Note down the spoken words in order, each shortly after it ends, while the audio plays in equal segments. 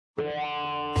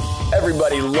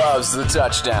Everybody loves the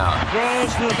touchdown.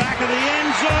 Throws to the back of the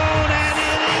end zone, and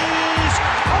it is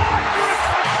caught for a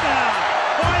touchdown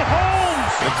by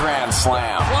Holmes. The grand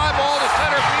slam. Fly ball to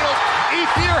center field.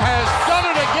 Ethier has done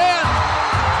it again.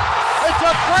 It's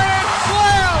a grand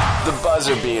slam. The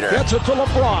buzzer beater. Gets it to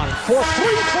LeBron for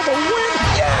three for the win.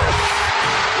 Yes!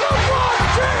 LeBron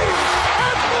James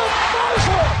at the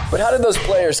buzzer! But how did those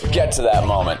players get to that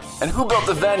moment? And who built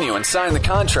the venue and signed the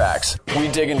contracts? We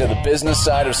dig into the business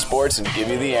side of sports and give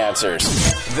you the answers.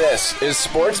 This is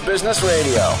Sports Business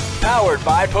Radio, powered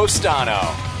by Postano.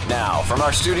 Now, from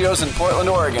our studios in Portland,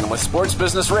 Oregon with Sports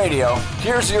Business Radio,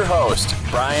 here's your host,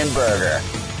 Brian Berger.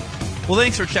 Well,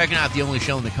 thanks for checking out the only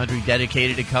show in the country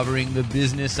dedicated to covering the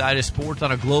business side of sports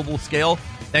on a global scale.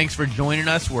 Thanks for joining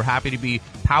us. We're happy to be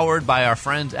powered by our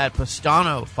friends at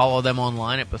Postano. Follow them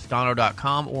online at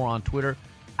Postano.com or on Twitter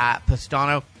at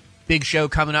Postano. Big show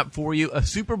coming up for you, a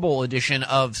Super Bowl edition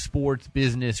of Sports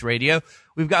Business Radio.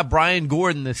 We've got Brian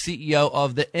Gordon, the CEO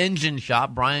of the Engine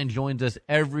Shop. Brian joins us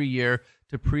every year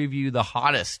to preview the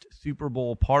hottest Super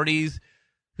Bowl parties,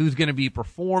 who's going to be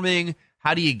performing,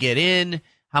 how do you get in,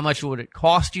 how much would it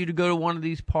cost you to go to one of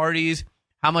these parties,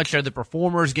 how much are the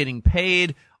performers getting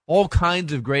paid, all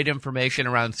kinds of great information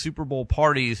around Super Bowl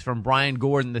parties from Brian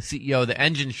Gordon, the CEO of the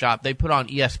Engine Shop. They put on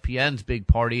ESPN's big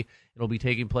party. It'll be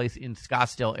taking place in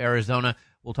Scottsdale, Arizona.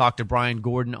 We'll talk to Brian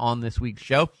Gordon on this week's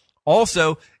show.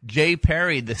 Also, Jay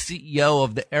Perry, the CEO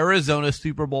of the Arizona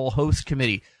Super Bowl Host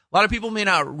Committee. A lot of people may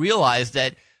not realize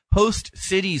that host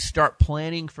cities start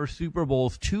planning for Super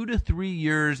Bowls 2 to 3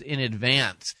 years in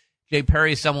advance. Jay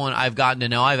Perry is someone I've gotten to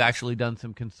know. I've actually done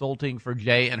some consulting for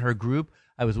Jay and her group.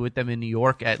 I was with them in New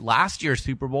York at last year's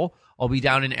Super Bowl. I'll be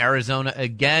down in Arizona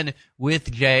again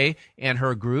with Jay and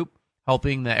her group,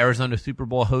 helping the Arizona Super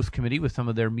Bowl Host Committee with some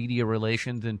of their media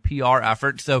relations and PR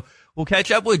efforts. So we'll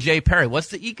catch up with Jay Perry. What's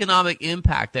the economic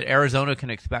impact that Arizona can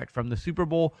expect from the Super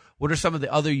Bowl? What are some of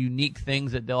the other unique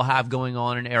things that they'll have going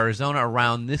on in Arizona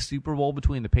around this Super Bowl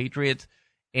between the Patriots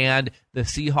and the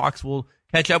Seahawks? We'll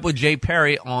catch up with Jay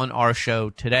Perry on our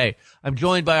show today. I'm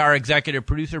joined by our executive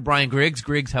producer, Brian Griggs.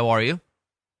 Griggs, how are you?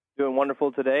 Doing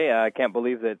wonderful today. I can't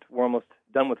believe that we're almost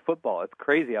done with football. It's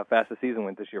crazy how fast the season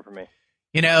went this year for me.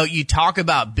 You know, you talk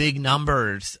about big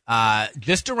numbers.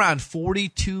 Just around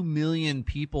 42 million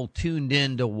people tuned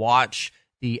in to watch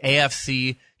the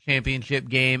AFC Championship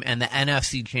game and the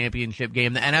NFC Championship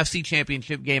game. The NFC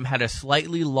Championship game had a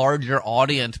slightly larger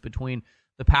audience between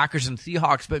the Packers and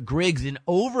Seahawks, but Griggs, in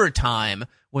overtime,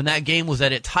 when that game was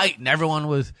at its height and everyone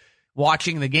was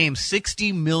watching the game,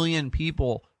 60 million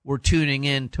people were tuning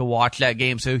in to watch that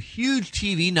game. So huge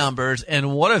TV numbers,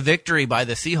 and what a victory by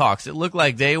the Seahawks. It looked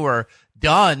like they were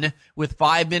done with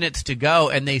 5 minutes to go,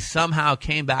 and they somehow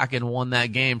came back and won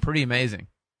that game. Pretty amazing.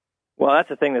 Well, that's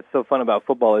the thing that's so fun about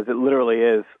football is it literally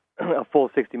is a full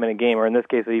 60-minute game, or in this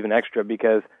case, even extra,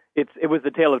 because it was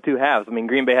the tale of two halves. I mean,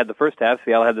 Green Bay had the first half,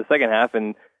 Seattle had the second half,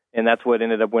 and that's what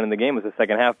ended up winning the game was the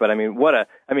second half. But I mean, what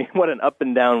an up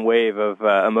and down wave of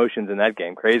emotions in that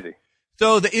game. Crazy.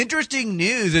 So the interesting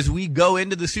news as we go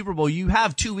into the Super Bowl, you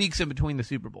have 2 weeks in between the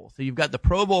Super Bowl. So you've got the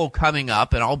Pro Bowl coming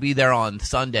up, and I'll be there on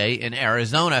Sunday in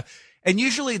Arizona. And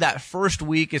usually that first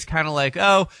week is kind of like,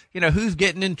 oh, you know, who's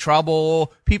getting in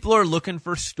trouble? People are looking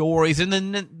for stories. And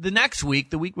then the next week,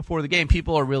 the week before the game,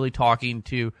 people are really talking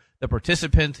to the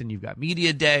participants, and you've got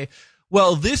media day.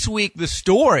 Well, this week, the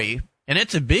story, and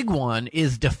it's a big one,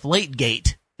 is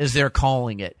Deflategate, as they're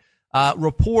calling it.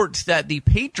 Reports that the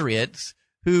Patriots,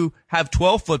 who have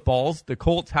 12 footballs, the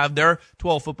Colts have their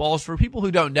 12 footballs. For people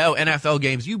who don't know, NFL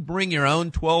games, you bring your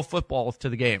own 12 footballs to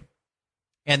the game.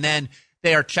 And then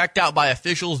they are checked out by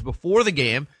officials before the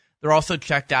game. They're also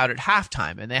checked out at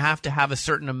halftime, and they have to have a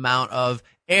certain amount of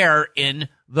air in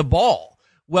the ball.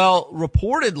 Well,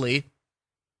 reportedly,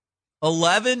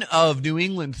 11 of New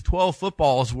England's 12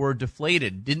 footballs were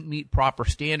deflated, didn't meet proper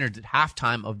standards at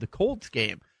halftime of the Colts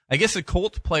game. I guess a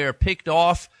Colts player picked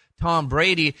off Tom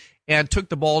Brady and took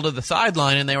the ball to the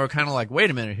sideline, and they were kind of like,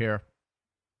 wait a minute here.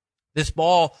 This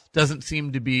ball doesn't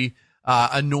seem to be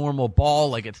a normal ball,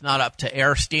 like it's not up to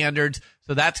air standards.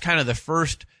 So that's kind of the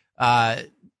first way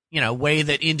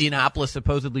that Indianapolis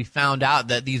supposedly found out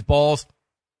that these balls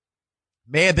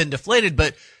may have been deflated.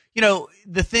 But, you know,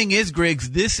 the thing is,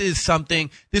 Griggs, this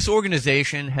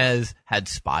organization has had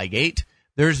Spygate.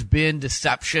 There's been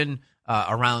deception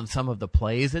around some of the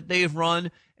plays that they've run.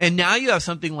 And now you have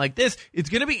something like this. It's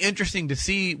going to be interesting to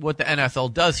see what the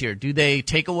NFL does here. Do they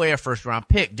take away a first-round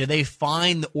pick? Do they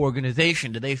fine the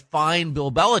organization? Do they fine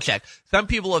Bill Belichick? Some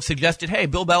people have suggested, hey,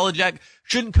 Bill Belichick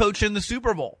shouldn't coach in the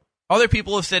Super Bowl. Other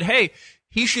people have said, hey,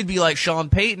 he should be like Sean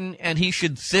Payton, and he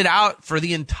should sit out for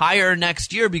the entire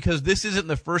next year, because this isn't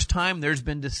the first time there's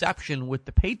been deception with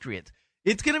the Patriots.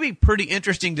 It's going to be pretty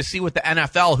interesting to see what the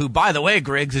NFL, who, by the way,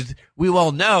 Griggs, as we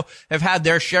well know, have had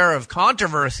their share of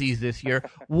controversies this year.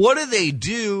 What do they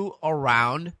do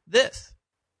around this?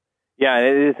 Yeah,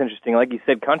 it is interesting. Like you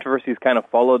said, controversies kind of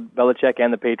followed Belichick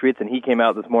and the Patriots, and he came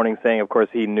out this morning saying, of course,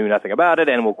 he knew nothing about it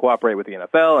and will cooperate with the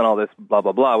NFL and all this blah,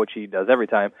 blah, blah, which he does every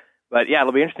time. But, yeah,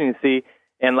 it'll be interesting to see.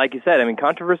 And like you said, I mean,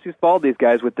 controversies followed these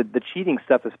guys with the cheating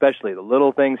stuff, especially the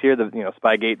little things here, the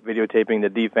Spygate videotaping the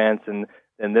defense, and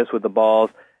this with the balls.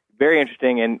 Very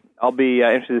interesting, and I'll be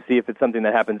interested to see if it's something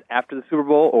that happens after the Super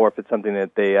Bowl or if it's something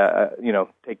that they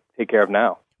take care of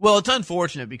now. Well, it's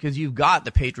unfortunate because you've got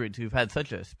the Patriots who've had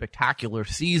such a spectacular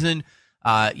season.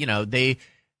 They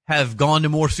have gone to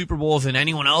more Super Bowls than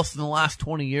anyone else in the last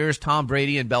 20 years. Tom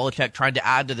Brady and Belichick tried to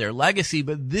add to their legacy,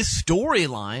 but this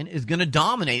storyline is going to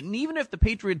dominate. And even if the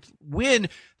Patriots win,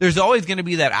 there's always going to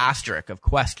be that asterisk of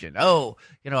question.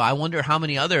 I wonder how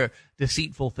many other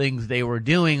deceitful things they were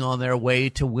doing on their way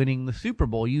to winning the Super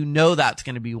Bowl. That's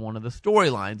going to be one of the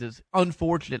storylines. It's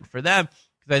unfortunate for them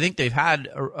because I think they've had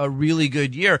a really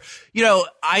good year.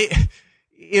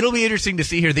 It'll be interesting to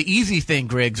see here. The easy thing,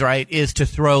 Griggs, right, is to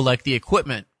throw like the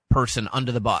equipment person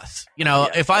under the bus.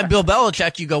 If I'm Bill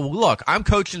Belichick, you go, well, look, I'm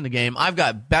coaching the game. I've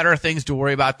got better things to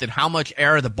worry about than how much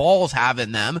air the balls have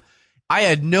in them. I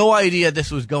had no idea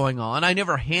this was going on. I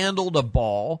never handled a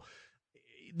ball.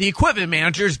 The equipment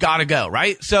manager's got to go,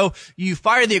 right? So you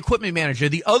fire the equipment manager.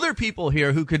 The other people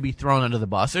here who could be thrown under the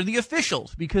bus are the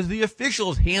officials, because the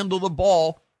officials handle the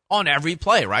ball on every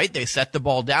play, right? They set the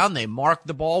ball down. They mark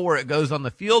the ball where it goes on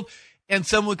the field. And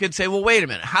someone could say, well, wait a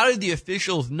minute. How did the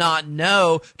officials not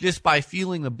know just by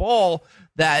feeling the ball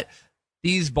that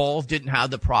these balls didn't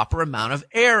have the proper amount of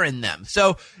air in them?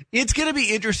 So it's going to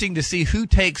be interesting to see who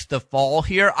takes the fall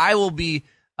here. I will be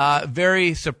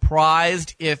very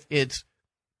surprised if it's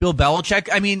Bill Belichick.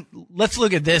 I mean, let's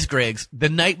look at this, Griggs. The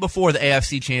night before the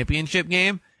AFC Championship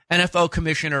game, NFL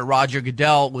Commissioner Roger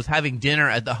Goodell was having dinner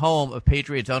at the home of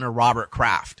Patriots owner Robert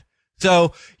Kraft.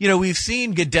 So, we've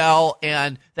seen Goodell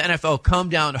and the NFL come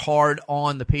down hard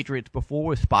on the Patriots before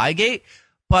with Spygate,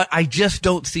 but I just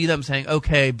don't see them saying,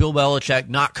 okay, Bill Belichick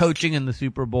not coaching in the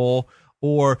Super Bowl,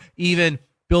 or even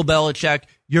Bill Belichick,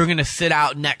 you're going to sit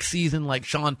out next season like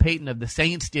Sean Payton of the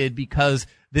Saints did because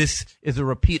this is a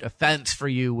repeat offense for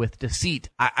you with deceit.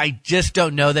 I just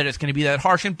don't know that it's going to be that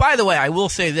harsh. And by the way, I will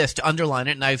say this to underline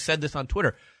it, and I've said this on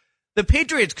Twitter. The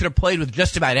Patriots could have played with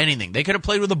just about anything. They could have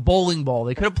played with a bowling ball.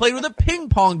 They could have played with a ping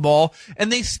pong ball, and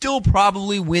they still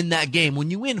probably win that game. When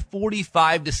you win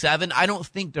 45-7, I don't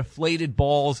think deflated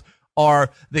balls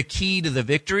are the key to the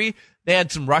victory. They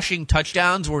had some rushing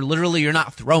touchdowns where literally you're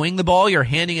not throwing the ball. You're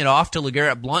handing it off to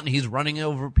LeGarrette Blount, and he's running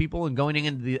over people and going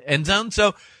into the end zone.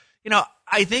 So,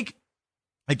 I think,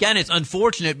 again, it's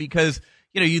unfortunate because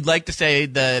you'd like to say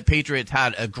the Patriots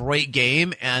had a great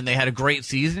game and they had a great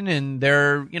season and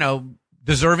they're,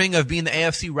 deserving of being the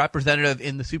AFC representative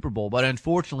in the Super Bowl. But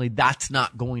unfortunately, that's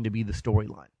not going to be the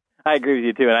storyline. I agree with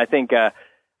you too. And I think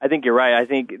you're right. I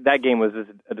think that game was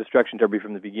just a destruction derby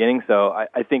from the beginning. So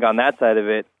I think on that side of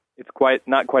it, it's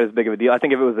not quite as big of a deal. I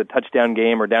think if it was a touchdown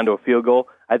game or down to a field goal,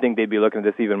 I think they'd be looking at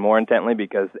this even more intently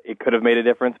because it could have made a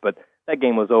difference. But that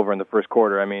game was over in the first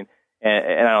quarter. I mean,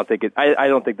 and I don't think I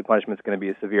don't think the punishment's going to be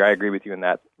as severe. I agree with you in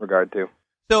that regard too.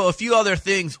 So a few other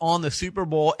things on the Super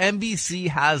Bowl. NBC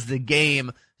has the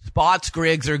game. Spots,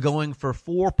 Griggs, are going for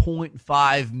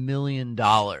 $4.5 million.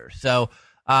 So,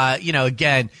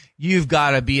 again, you've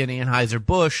got to be an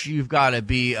Anheuser-Busch. You've got to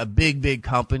be a big, big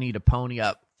company to pony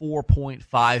up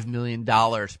 $4.5 million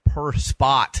per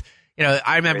spot.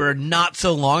 I remember not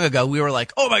so long ago, we were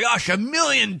like, oh my gosh, $1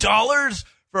 million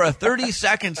for a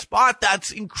 30-second spot?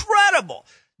 That's incredible.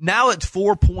 Now it's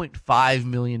 $4.5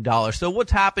 million. So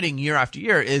what's happening year after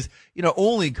year is,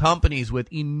 only companies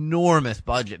with enormous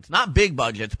budgets, not big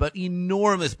budgets, but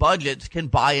enormous budgets can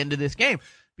buy into this game.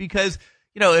 Because,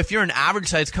 if you're an average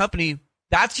size company,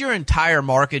 that's your entire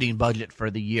marketing budget for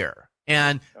the year.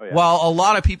 And while a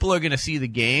lot of people are going to see the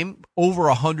game, over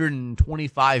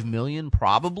 125 million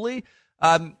probably,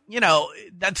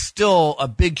 that's still a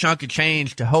big chunk of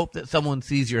change to hope that someone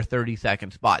sees your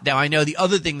 30-second spot. Now, I know the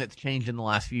other thing that's changed in the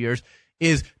last few years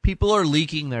is people are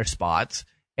leaking their spots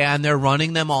and they're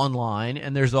running them online,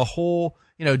 and there's a whole,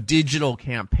 digital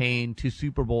campaign to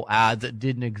Super Bowl ads that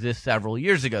didn't exist several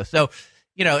years ago. So,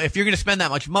 if you're going to spend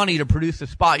that much money to produce a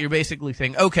spot, you're basically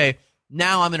saying, okay,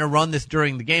 now I'm going to run this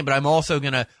during the game, but I'm also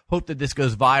going to hope that this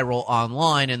goes viral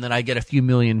online and that I get a few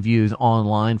million views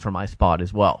online for my spot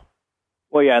as well.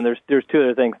 Well, yeah, and there's two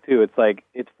other things too. It's like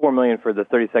it's $4 million for the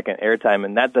 30-second airtime,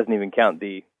 and that doesn't even count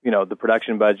the the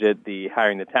production budget, the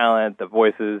hiring the talent, the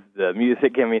voices, the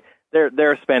music. I mean,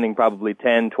 they're spending probably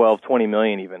 10, 12, 20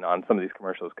 million even on some of these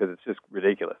commercials because it's just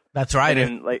ridiculous. That's right.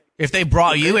 And then, if they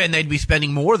brought you in, they'd be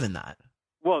spending more than that.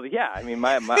 Well, yeah. I mean,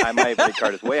 my rate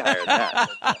card is way higher than that.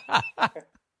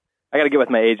 I got to get with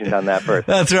my agent on that first.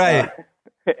 That's right.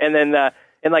 And then,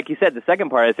 and like you said, the second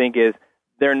part I think is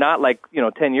they're not like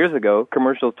 10 years ago,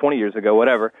 commercials 20 years ago,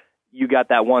 whatever. You got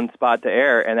that one spot to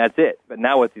air, and that's it. But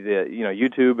now with the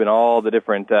YouTube and all the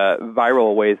different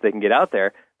viral ways they can get out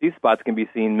there, these spots can be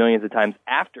seen millions of times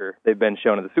after they've been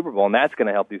shown at the Super Bowl, and that's going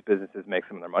to help these businesses make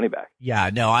some of their money back. Yeah,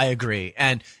 no, I agree.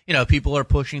 And, people are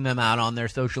pushing them out on their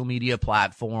social media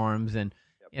platforms, and,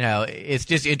 it's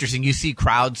just interesting. You see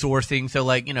crowdsourcing. So,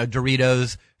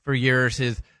 Doritos for years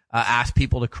has asked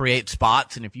people to create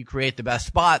spots, and if you create the best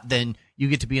spot, then you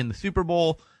get to be in the Super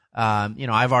Bowl.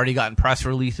 I've already gotten press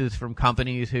releases from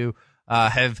companies who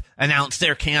have announced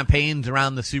their campaigns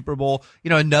around the Super Bowl.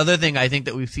 Another thing I think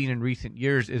that we've seen in recent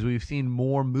years is we've seen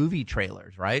more movie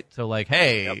trailers, right? So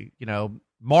hey,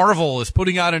 Marvel is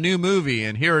putting out a new movie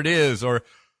and here it is, or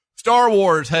Star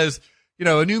Wars has,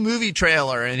 a new movie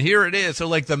trailer and here it is. So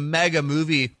the mega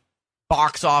movie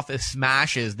box office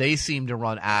smashes, they seem to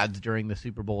run ads during the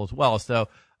Super Bowl as well. So,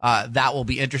 that will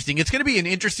be interesting. It's going to be an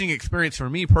interesting experience for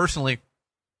me personally.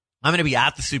 I'm going to be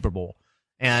at the Super Bowl,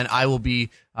 and I will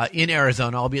be in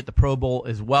Arizona. I'll be at the Pro Bowl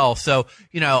as well. So,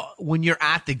 when you're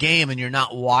at the game and you're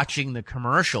not watching the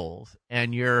commercials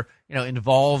and you're,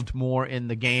 involved more in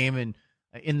the game and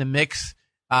in the mix,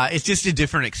 it's just a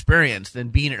different experience than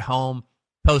being at home,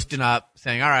 posting up,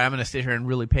 saying, all right, I'm going to sit here and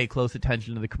really pay close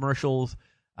attention to the commercials.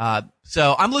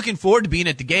 So I'm looking forward to being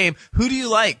at the game. Who do you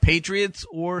like, Patriots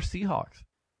or Seahawks?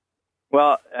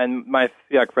 Well, and my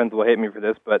Seahawks friends will hate me for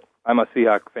this, but I'm a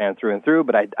Seahawks fan through and through,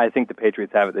 but I think the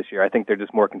Patriots have it this year. I think they're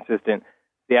just more consistent.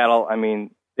 Seattle, I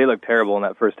mean, they looked terrible in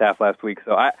that first half last week,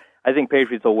 so I think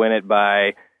Patriots will win it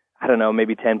by, I don't know,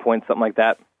 maybe 10 points, something like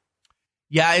that.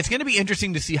 Yeah, it's going to be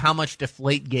interesting to see how much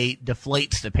Deflategate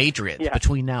deflates the Patriots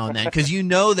between now and then, because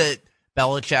that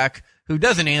Belichick, who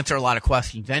doesn't answer a lot of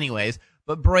questions anyways,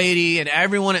 but Brady and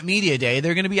everyone at Media Day,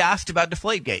 they're going to be asked about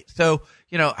Deflategate. So,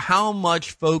 how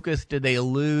much focus do they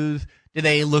lose? Do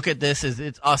they look at this as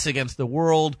it's us against the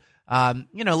world?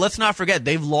 Let's not forget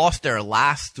they've lost their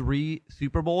last 3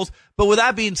 Super Bowls. But with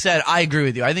that being said, I agree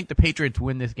with you. I think the Patriots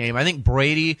win this game. I think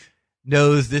Brady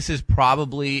knows this is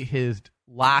probably his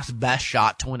last best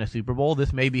shot to win a Super Bowl.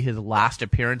 This may be his last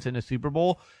appearance in a Super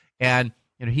Bowl. And,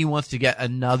 he wants to get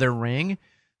another ring.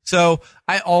 So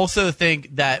I also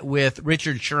think that with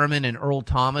Richard Sherman and Earl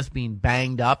Thomas being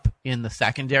banged up in the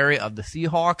secondary of the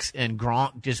Seahawks and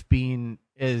Gronk just being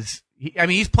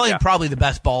he's playing probably the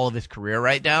best ball of his career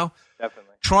right now.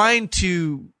 Definitely. Trying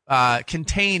to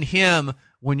contain him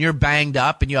when you're banged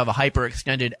up and you have a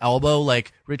hyperextended elbow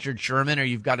like Richard Sherman, or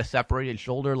you've got a separated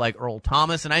shoulder like Earl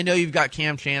Thomas. And I know you've got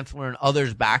Cam Chancellor and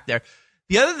others back there.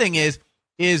 The other thing is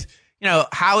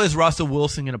how is Russell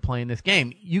Wilson going to play in this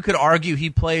game? You could argue he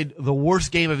played the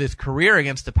worst game of his career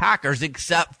against the Packers,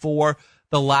 except for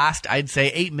the last, I'd say,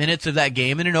 8 minutes of that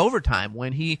game in an overtime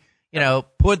when he,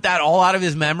 put that all out of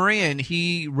his memory and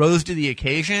he rose to the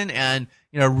occasion and,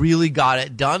 really got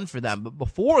it done for them. But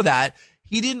before that,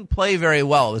 he didn't play very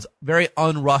well. It was very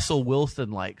un-Russell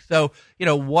Wilson-like. So,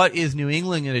 what is New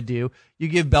England going to do? You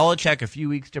give Belichick a few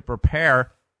weeks to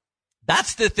prepare.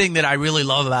 That's the thing that I really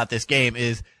love about this game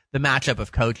is the matchup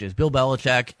of coaches, Bill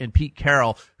Belichick and Pete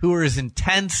Carroll, who are as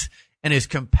intense and as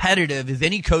competitive as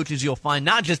any coaches you'll find,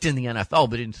 not just in the NFL,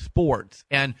 but in sports.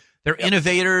 And they're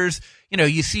innovators.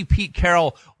 You see Pete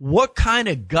Carroll, what kind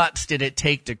of guts did it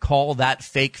take to call that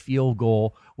fake field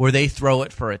goal where they throw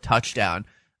it for a touchdown?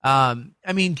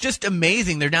 Just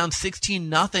amazing. They're down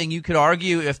 16-0. You could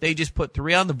argue if they just put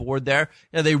 3 on the board there,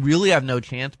 they really have no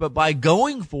chance. But by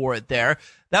going for it there,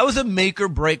 that was a make or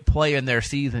break play in their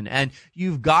season. And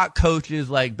you've got coaches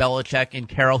like Belichick and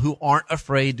Carroll who aren't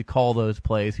afraid to call those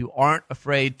plays, who aren't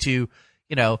afraid to,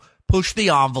 push the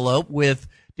envelope with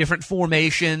different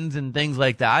formations and things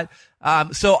like that.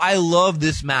 So I love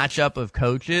this matchup of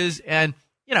coaches. And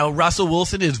Russell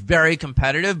Wilson is very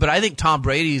competitive, but I think Tom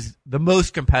Brady's the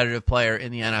most competitive player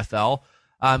in the NFL.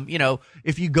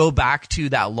 If you go back to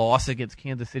that loss against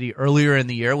Kansas City earlier in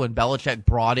the year when Belichick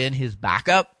brought in his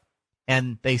backup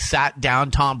and they sat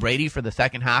down Tom Brady for the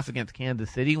second half against Kansas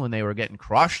City when they were getting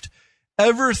crushed,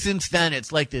 ever since then,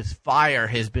 it's like this fire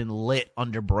has been lit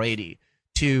under Brady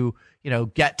to,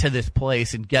 get to this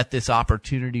place and get this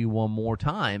opportunity one more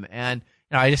time. And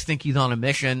I just think he's on a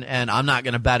mission, and I'm not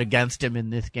going to bet against him in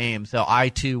this game. So I,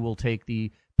 too, will take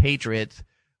the Patriots.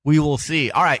 We will see.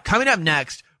 All right, coming up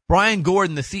next, Brian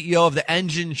Gordon, the CEO of the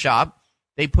Engine Shop.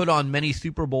 They put on many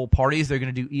Super Bowl parties. They're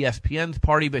going to do ESPN's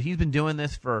party, but he's been doing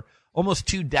this for almost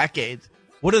 2 decades.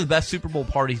 What are the best Super Bowl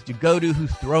parties to go to?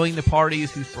 Who's throwing the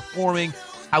parties? Who's performing?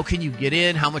 How can you get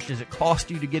in? How much does it cost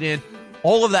you to get in?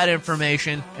 All of that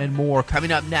information and more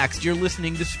coming up next. You're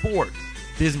listening to Sports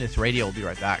Business Radio. We'll be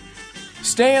right back.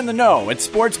 Stay in the know at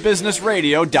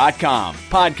sportsbusinessradio.com.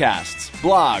 Podcasts,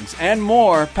 blogs, and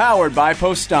more powered by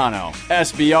Postano.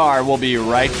 SBR will be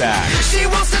right back. She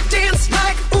wants to dance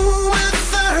like Uma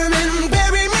Thurman,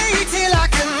 bury me till I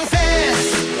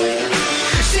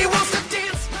confess. She wants to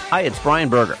dance like... Hi, it's Brian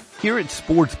Berger. Here at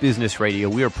Sports Business Radio,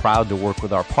 we are proud to work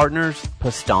with our partners,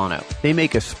 Postano. They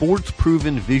make a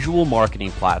sports-proven visual marketing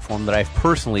platform that I've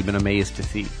personally been amazed to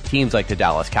see. Teams like the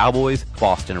Dallas Cowboys,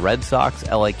 Boston Red Sox,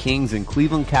 LA Kings, and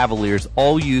Cleveland Cavaliers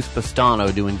all use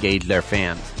Postano to engage their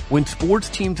fans. When sports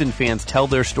teams and fans tell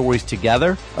their stories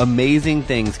together, amazing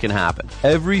things can happen.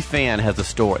 Every fan has a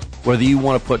story. Whether you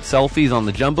want to put selfies on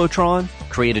the Jumbotron,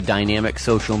 create a dynamic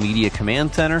social media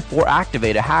command center, or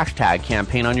activate a hashtag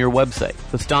campaign on your website,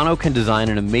 Postano can design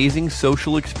an amazing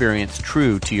social experience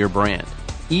true to your brand.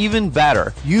 Even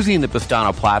better, using the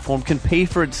Postano platform can pay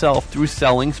for itself through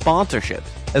selling sponsorships.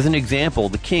 As an example,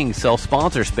 the Kings sell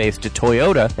sponsor space to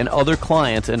Toyota and other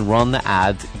clients and run the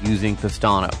ads using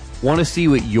Postano. Want to see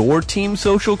what your team's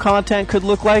social content could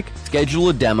look like? Schedule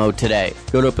a demo today.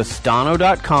 Go to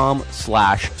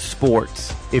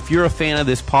Postano.com/sports. If you're a fan of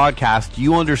this podcast,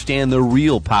 you understand the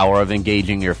real power of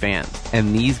engaging your fans.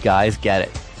 And these guys get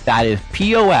it. That is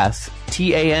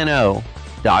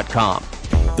POSTANO.com.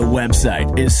 The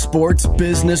website is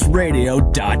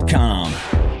sportsbusinessradio.com.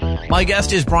 My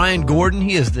guest is Brian Gordon.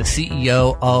 He is the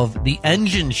CEO of the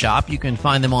Engine Shop. You can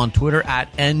find them on Twitter at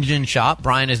Engine Shop.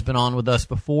 Brian has been on with us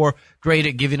before. Great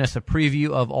at giving us a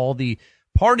preview of all the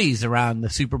parties around the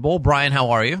Super Bowl. Brian, how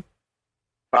are you?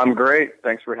 I'm great.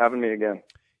 Thanks for having me again.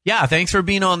 Yeah, thanks for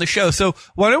being on the show. So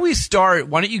why don't we start?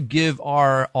 Why don't you give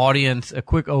our audience a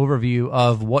quick overview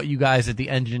of what you guys at the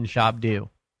Engine Shop do?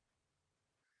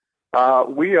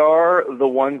 We are the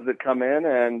ones that come in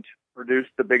and produce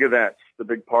the big events, the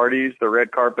big parties, the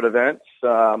red carpet events.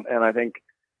 And I think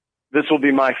this will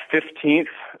be my 15th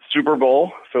Super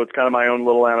Bowl, so it's kind of my own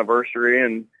little anniversary.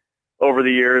 And over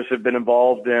the years have been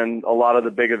involved in a lot of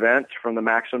the big events, from the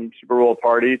Maxim Super Bowl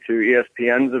party to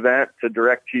ESPN's event to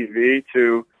DirecTV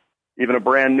to even a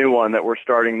brand new one that we're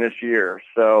starting this year.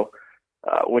 So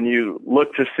when you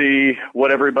look to see what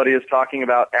everybody is talking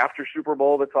about after Super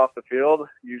Bowl that's off the field,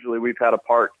 usually we've had a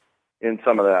part in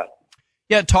some of that.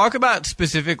 Yeah, talk about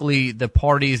specifically the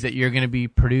parties that you're going to be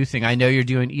producing. I know you're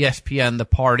doing ESPN, the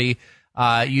party.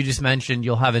 You just mentioned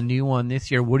you'll have a new one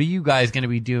this year. What are you guys going to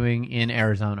be doing in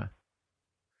Arizona?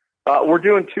 We're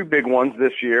doing 2 big ones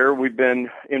this year. We've been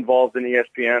involved in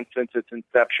ESPN since its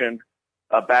inception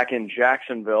back in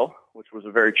Jacksonville, which was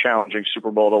a very challenging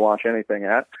Super Bowl to launch anything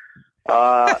at.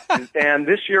 And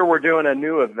this year we're doing a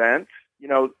new event. You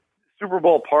know, Super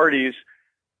Bowl parties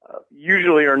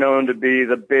usually are known to be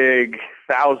the big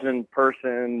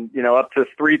 1,000-person, up to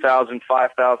 3,000,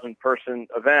 5,000-person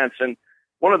events. And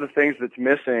one of the things that's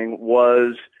missing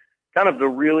was kind of the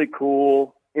really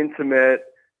cool, intimate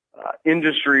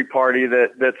industry party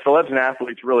that celebs and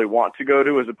athletes really want to go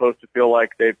to, as opposed to feel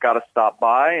like they've got to stop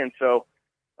by. And so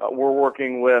we're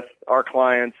working with our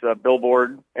clients,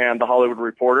 Billboard and The Hollywood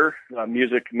Reporter, a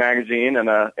music magazine and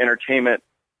an entertainment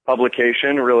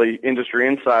publication, really industry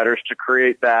insiders, to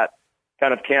create that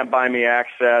kind of can't buy me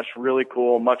access, really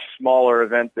cool, much smaller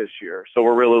event this year. So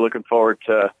we're really looking forward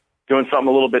to doing something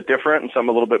a little bit different and something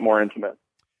a little bit more intimate.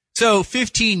 So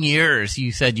 15 years,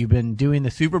 you said you've been doing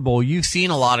the Super Bowl. You've seen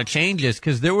a lot of changes,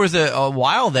 because there was a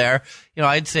while there,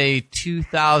 I'd say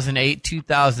 2008,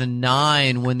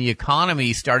 2009, when the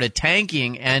economy started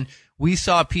tanking, and we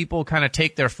saw people kind of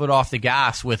take their foot off the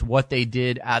gas with what they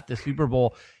did at the Super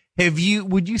Bowl.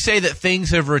 Would you say that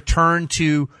things have returned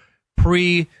to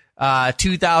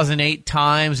pre-2008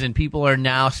 times, and people are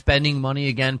now spending money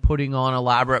again, putting on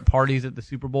elaborate parties at the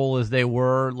Super Bowl as they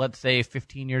were, let's say,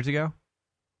 15 years ago?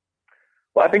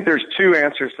 Well, I think there's 2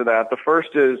 answers to that. The first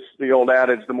is the old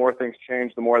adage, the more things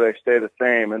change, the more they stay the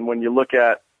same. And when you look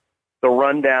at the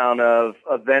rundown of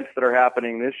events that are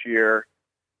happening this year,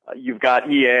 you've got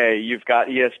EA, you've got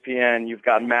ESPN, you've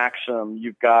got Maxim,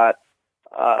 you've got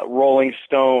Rolling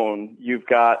Stone, you've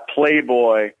got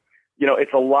Playboy.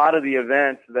 It's a lot of the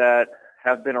events that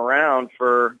have been around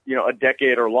for, a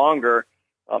decade or longer.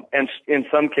 And in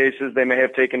some cases, they may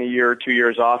have taken a year or 2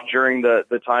 years off during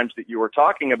the times that you were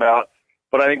talking about.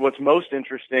 But I think what's most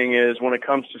interesting is when it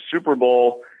comes to Super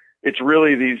Bowl, it's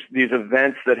really these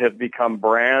events that have become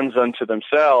brands unto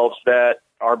themselves that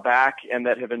are back and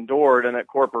that have endured, and that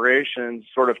corporations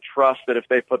sort of trust that if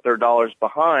they put their dollars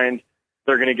behind,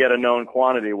 they're going to get a known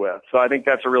quantity with. So I think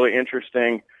that's a really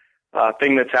interesting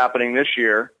thing that's happening this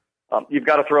year. You've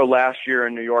got to throw last year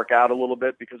in New York out a little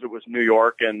bit because it was New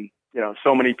York, and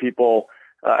so many people,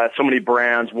 so many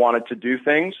brands wanted to do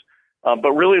things.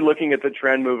 But really looking at the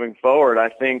trend moving forward, I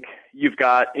think you've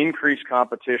got increased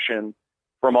competition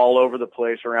from all over the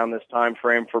place around this time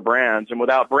frame for brands. And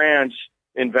without brands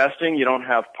investing, you don't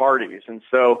have parties. And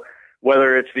so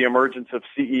whether it's the emergence of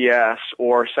CES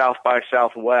or South by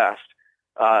Southwest,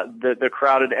 the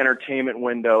crowded entertainment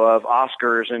window of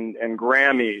Oscars and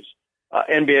Grammys,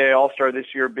 NBA All-Star this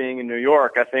year being in New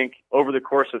York, I think over the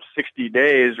course of 60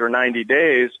 days or 90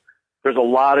 days, there's a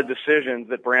lot of decisions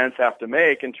that brands have to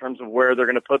make in terms of where they're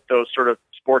going to put those sort of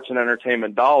sports and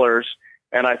entertainment dollars.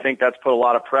 And I think that's put a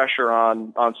lot of pressure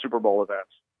on Super Bowl events.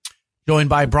 Joined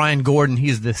by Brian Gordon.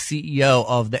 He's the CEO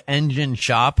of the Engine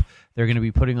Shop. They're going to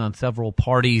be putting on several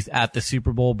parties at the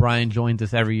Super Bowl. Brian joins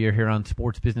us every year here on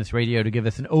Sports Business Radio to give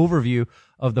us an overview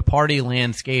of the party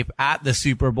landscape at the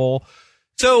Super Bowl.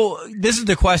 So this is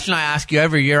the question I ask you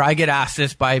every year. I get asked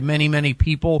this by many, many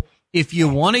people. If you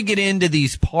want to get into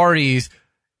these parties,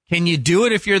 can you do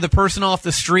it if you're the person off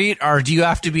the street, or do you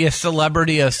have to be a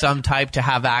celebrity of some type to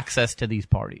have access to these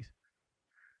parties?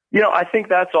 I think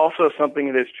that's also something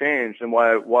that has changed, and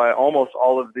why almost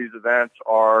all of these events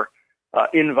are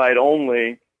invite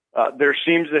only. There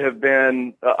seems to have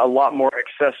been a lot more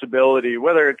accessibility,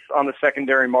 whether it's on the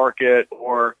secondary market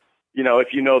or,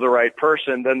 if you know the right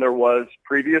person, than there was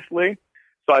previously.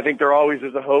 So I think there always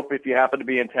is a hope if you happen to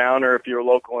be in town or if you're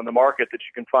local in the market that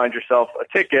you can find yourself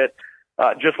a ticket.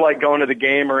 Just like going to the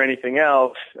game or anything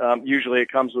else, usually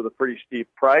it comes with a pretty steep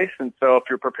price. And so if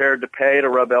you're prepared to pay to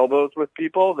rub elbows with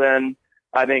people, then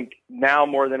I think now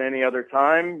more than any other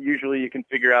time, usually you can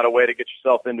figure out a way to get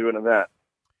yourself into an event.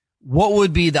 What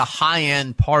would be the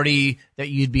high-end party that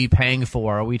you'd be paying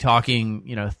for? Are we talking,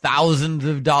 thousands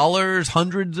of dollars,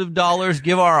 hundreds of dollars?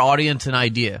 Give our audience an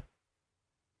idea.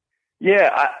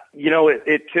 Yeah,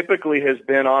 it typically has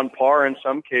been on par in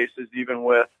some cases, even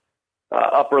with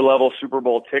upper-level Super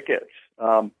Bowl tickets.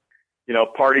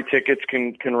 Party tickets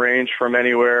can range from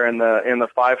anywhere in the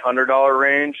 $500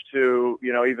 range to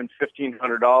even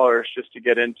 $1,500 just to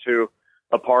get into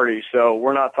a party. So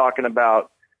we're not talking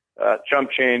about chump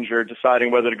change or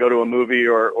deciding whether to go to a movie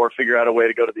or figure out a way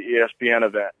to go to the ESPN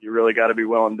event. You really got to be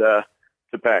willing to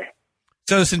pay.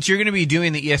 So since you're going to be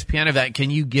doing the ESPN event, can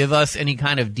you give us any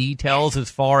kind of details as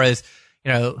far as,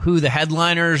 who the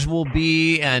headliners will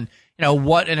be and,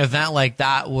 what an event like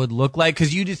that would look like?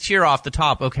 Because you just hear off the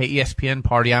top, okay, ESPN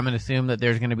party. I'm going to assume that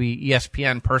there's going to be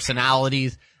ESPN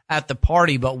personalities at the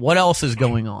party, but what else is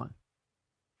going on?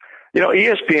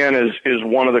 ESPN is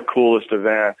one of the coolest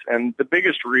events, and the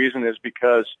biggest reason is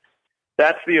because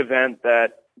that's the event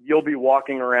that you'll be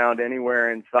walking around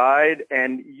anywhere inside,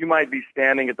 and you might be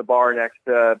standing at the bar next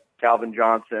to Calvin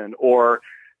Johnson, or,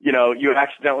 you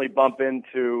accidentally bump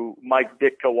into Mike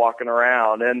Ditka walking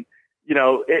around. And,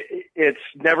 it's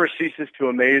never ceases to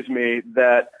amaze me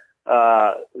that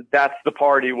that's the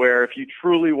party where if you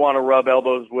truly want to rub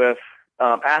elbows with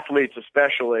athletes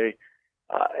especially,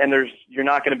 and you're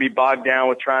not going to be bogged down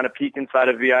with trying to peek inside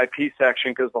a VIP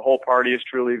section because the whole party is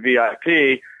truly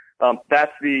VIP.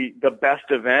 That's the best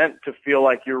event to feel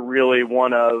like you're really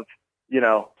one of,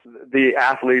 the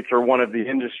athletes or one of the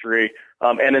industry.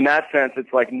 And in that sense,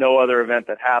 it's like no other event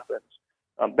that happens.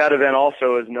 That event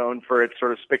also is known for its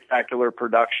sort of spectacular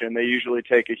production. They usually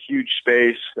take a huge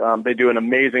space. They do an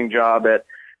amazing job at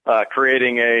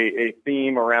creating a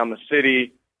theme around the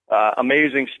city.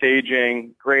 Amazing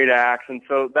staging, great acts. And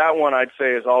so that one I'd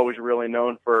say is always really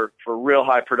known for real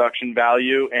high production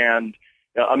value and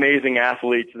amazing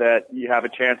athletes that you have a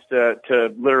chance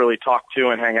to literally talk to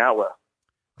and hang out with.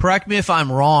 Correct me if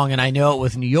I'm wrong, and I know it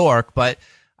was New York, but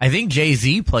I think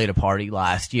Jay-Z played a party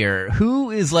last year. Who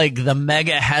is like the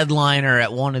mega headliner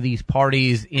at one of these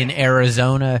parties in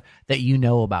Arizona that you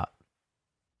know about?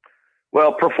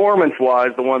 Well,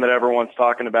 performance-wise, the one that everyone's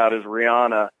talking about is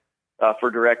Rihanna.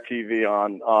 For DirecTV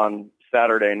on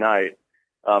Saturday night.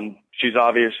 She's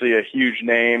obviously a huge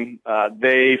name.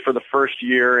 They, for the first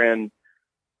year in,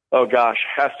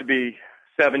 has to be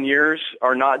 7 years,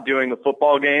 are not doing the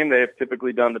football game. They have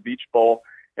typically done the Beach Bowl.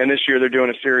 And this year they're doing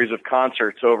a series of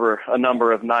concerts over a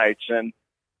number of nights. And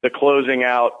the closing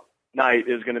out night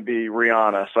is going to be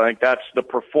Rihanna. So I think that's the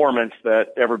performance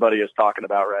that everybody is talking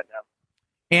about right now.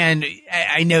 And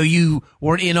I know you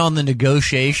weren't in on the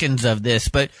negotiations of this,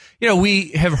 but, we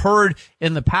have heard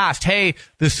in the past, hey,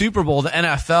 the Super Bowl, the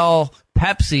NFL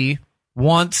Pepsi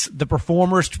wants the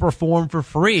performers to perform for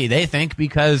free. They think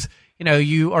because,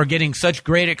 you are getting such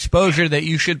great exposure that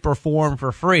you should perform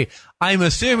for free. I'm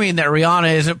assuming that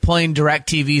Rihanna isn't playing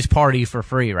DirecTV's party for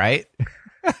free, right?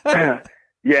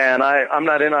 Yeah, and I'm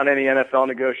not in on any NFL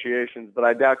negotiations, but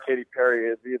I doubt Katy Perry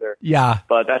is either. Yeah.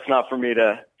 But that's not for me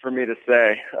to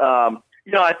say.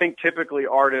 I think typically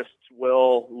artists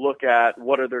will look at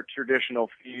what are their traditional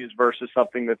fees versus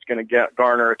something that's going to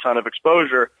garner a ton of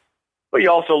exposure. But you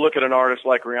also look at an artist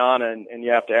like Rihanna and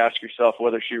you have to ask yourself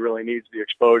whether she really needs the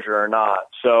exposure or not.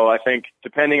 So I think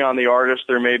depending on the artist,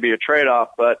 there may be a trade-off,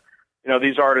 but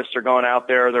these artists are going out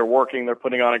there, they're working, they're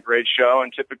putting on a great show,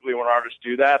 and typically when artists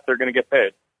do that, they're going to get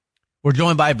paid. We're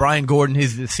joined by Brian Gordon,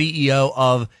 who's the CEO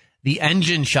of The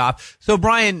Engine Shop. So,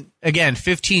 Brian, again,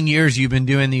 15 years you've been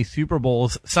doing these Super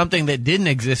Bowls. Something that didn't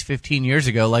exist 15 years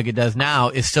ago like it does now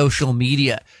is social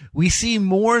media. We see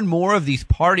more and more of these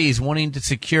parties wanting to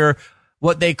secure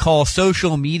what they call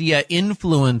social media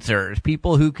influencers,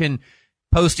 people who can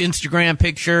post Instagram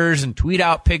pictures and tweet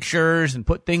out pictures and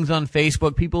put things on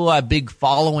Facebook, people who have big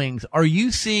followings. Are you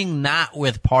seeing that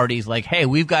with parties? Like, hey,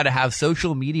 we've got to have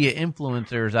social media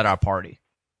influencers at our party.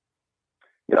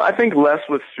 I think less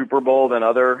with Super Bowl than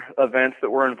other events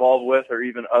that we're involved with, or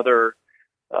even other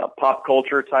pop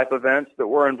culture type events that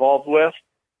we're involved with.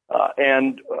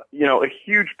 A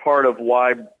huge part of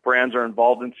why brands are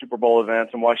involved in Super Bowl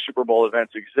events and why Super Bowl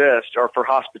events exist are for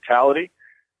hospitality.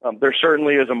 There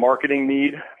certainly is a marketing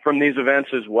need from these events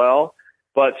as well,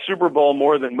 but Super Bowl,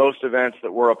 more than most events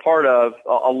that we're a part of,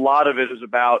 a lot of it is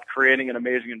about creating an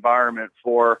amazing environment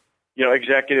for,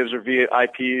 executives or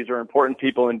VIPs or important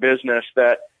people in business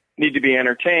that need to be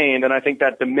entertained. And I think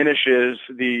that diminishes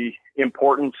the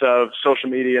importance of social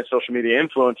media and social media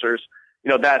influencers.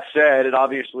 That said, it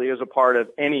obviously is a part of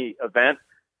any event.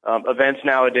 Events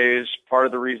nowadays, part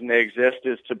of the reason they exist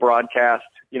is to broadcast,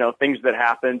 things that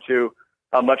happen to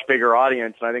a much bigger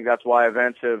audience. And I think that's why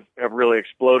events have really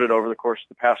exploded over the course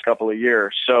of the past couple of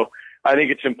years. So I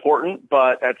think it's important,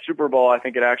 but at Super Bowl, I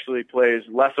think it actually plays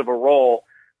less of a role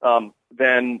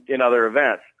than in other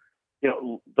events.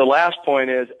 The last point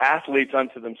is athletes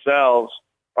unto themselves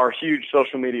are huge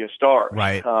social media stars.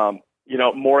 Right.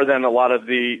 More than a lot of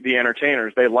the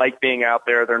entertainers. They like being out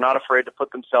there. They're not afraid to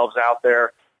put themselves out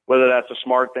there, whether that's a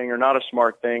smart thing or not a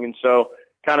smart thing. And so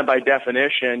kind of by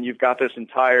definition, you've got this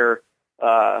entire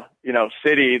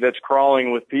city that's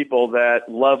crawling with people that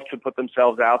love to put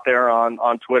themselves out there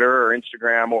on Twitter or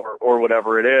Instagram or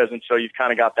whatever it is. And so you've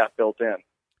kind of got that built in.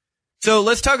 So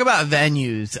let's talk about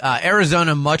venues.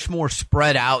 Arizona, much more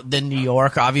spread out than New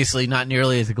York, obviously not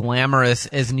nearly as glamorous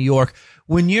as New York.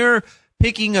 When you're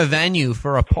picking a venue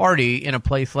for a party in a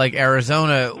place like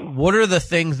Arizona, what are the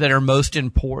things that are most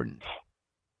important?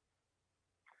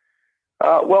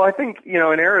 Well, I think, in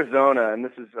Arizona, and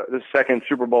this is the second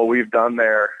Super Bowl we've done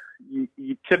there,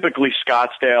 you typically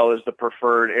Scottsdale is the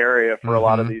preferred area for a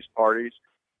lot of these parties.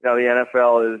 The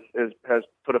NFL has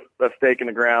put a stake in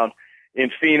the ground in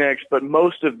Phoenix, but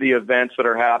most of the events that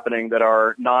are happening that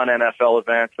are non-NFL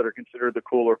events that are considered the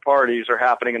cooler parties are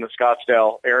happening in the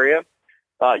Scottsdale area.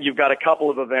 You've got a couple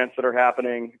of events that are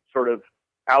happening sort of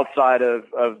outside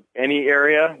of any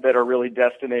area that are really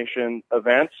destination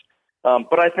events.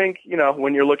 But I think,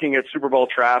 when you're looking at Super Bowl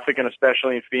traffic, and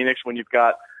especially in Phoenix, when you've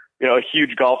got, a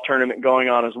huge golf tournament going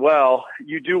on as well,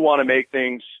 you do want to make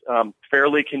things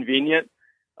fairly convenient.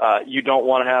 You don't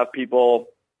want to have people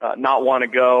not want to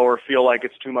go or feel like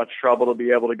it's too much trouble to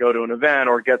be able to go to an event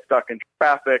or get stuck in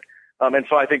traffic. And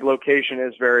so I think location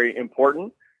is very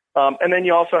important. And then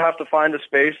you also have to find a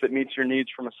space that meets your needs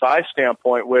from a size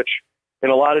standpoint, which in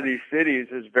a lot of these cities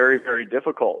is very, very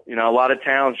difficult. A lot of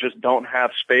towns just don't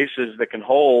have spaces that can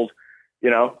hold,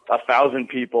 1,000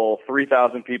 people,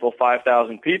 3,000 people,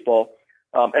 5,000 people.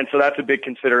 And so that's a big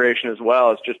consideration as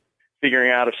well, is just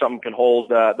figuring out if something can hold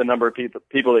the number of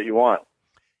people that you want.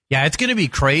 Yeah, it's going to be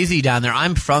crazy down there.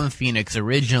 I'm from Phoenix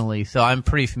originally, so I'm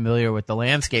pretty familiar with the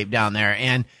landscape down there.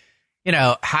 And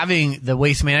having the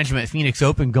Waste Management Phoenix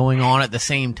Open going on at the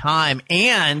same time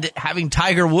and having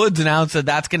Tiger Woods announce that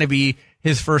that's going to be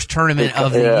his first tournament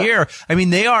of the year. I mean,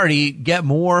 they already get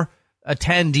more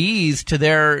attendees to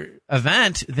their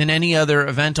event than any other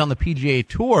event on the PGA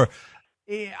Tour.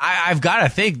 I've got to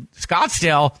think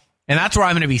Scottsdale, and that's where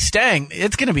I'm going to be staying,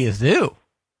 it's going to be a zoo.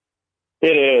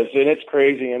 It is, and it's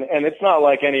crazy, and it's not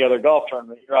like any other golf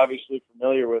tournament. You're obviously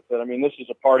familiar with it. I mean, this is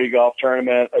a party golf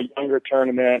tournament, a younger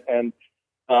tournament, and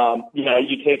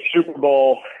you take Super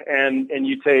Bowl and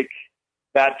you take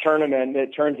that tournament,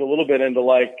 it turns a little bit into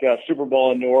like Super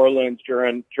Bowl in New Orleans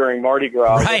during Mardi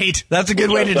Gras. Right, that's a good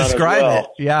way to describe it.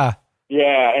 Yeah.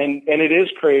 Yeah, and it is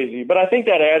crazy, but I think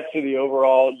that adds to the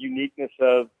overall uniqueness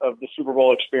of the Super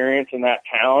Bowl experience in that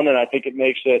town, and I think it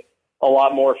makes it a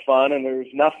lot more fun. And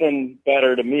there's nothing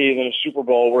better to me than a Super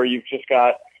Bowl where you've just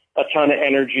got a ton of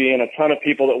energy and a ton of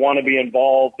people that want to be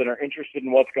involved and are interested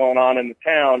in what's going on in the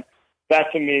town. That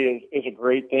to me is a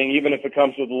great thing, even if it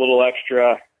comes with a little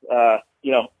extra,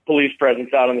 police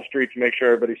presence out on the street to make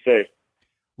sure everybody's safe.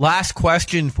 Last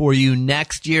question for you.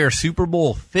 Next year, Super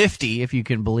Bowl 50, if you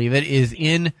can believe it, is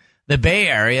in the Bay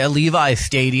Area, Levi's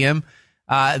Stadium.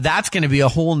 That's going to be a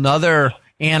whole nother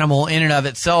animal in and of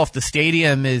itself. The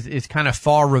stadium is kind of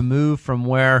far removed from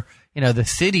where, the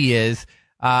city is.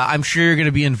 I'm sure you're going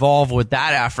to be involved with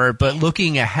that effort. But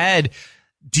looking ahead,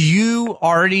 do you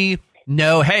already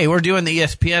know, hey, we're doing the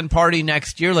ESPN party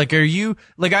next year? Like, are you,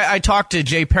 like, I talked to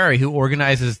Jay Perry, who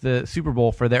organizes the Super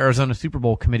Bowl for the Arizona Super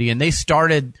Bowl committee, and they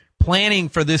started planning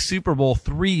for this Super Bowl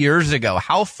 3 years ago.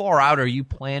 How far out are you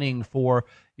planning for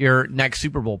your next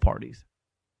Super Bowl parties?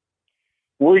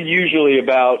 We're usually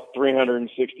about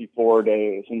 364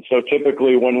 days. And so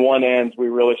typically when one ends, we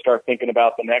really start thinking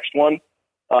about the next one.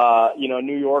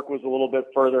 New York was a little bit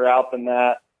further out than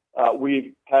that.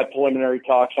 We've had preliminary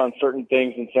talks on certain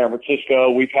things in San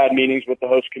Francisco. We've had meetings with the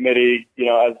host committee,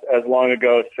 as long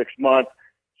ago as 6 months.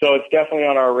 So it's definitely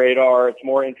on our radar. It's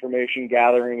more information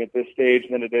gathering at this stage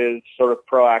than it is sort of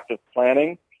proactive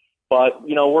planning. But,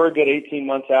 we're a good 18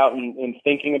 months out in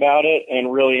thinking about it,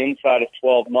 and really inside of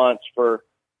 12 months for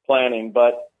planning.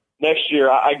 But next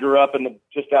year, I grew up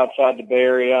just outside the Bay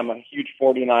Area. I'm a huge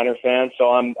 49er fan,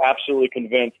 so I'm absolutely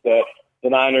convinced that the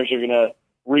Niners are going to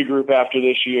regroup after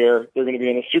this year. They're going to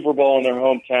be in a Super Bowl in their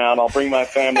hometown. I'll bring my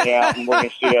family out, and we're going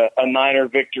to see a Niner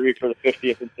victory for the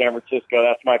 50th in San Francisco.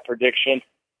 That's my prediction.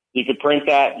 You could print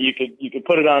that. You could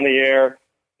put it on the air.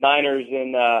 Niners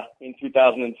in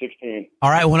 2016. All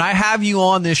right, when I have you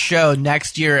on this show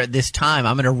next year at this time,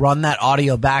 I'm going to run that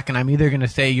audio back, and I'm either going to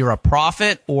say you're a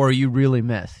prophet or you really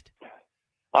missed.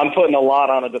 I'm putting a lot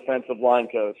on a defensive line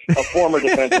coach, a former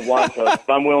defensive line coach.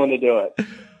 I'm willing to do it.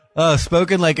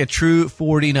 Spoken like a true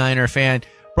 49er fan.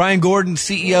 Brian Gordon,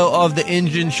 CEO of the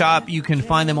Engine Shop. You can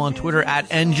find them on Twitter at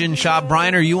Engine Shop.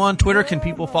 Brian, are you on Twitter? Can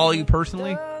people follow you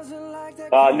personally?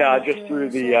 No, just through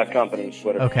the company's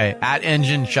Twitter. Okay, at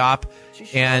Engine Shop.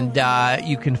 And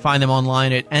you can find them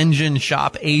online at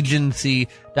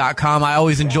engineshopagency.com. I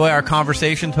always enjoy our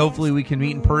conversations. Hopefully we can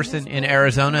meet in person in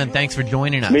Arizona, and thanks for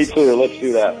joining us. Me too. Let's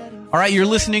do that. All right, you're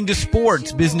listening to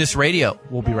Sports Business Radio.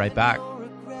 We'll be right back.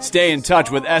 Stay in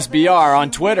touch with SBR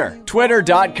on Twitter.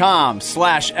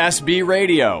 Twitter.com/SB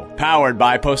Radio. Powered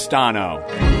by Postano.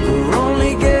 We're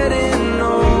only getting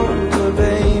older,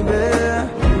 baby,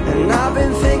 and I've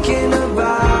been thinking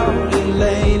about it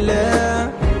lately.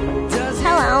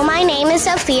 Hello, my name is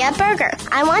Sophia Berger.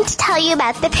 I want to tell you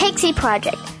about the Pixie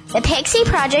Project. The Pixie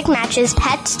Project matches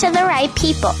pets to the right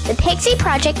people. The Pixie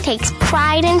Project takes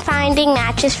pride in finding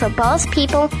matches for both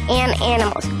people and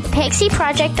animals. The Pixie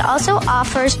Project also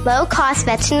offers low-cost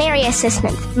veterinary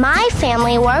assistance. My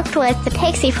family worked with the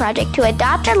Pixie Project to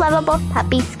adopt our lovable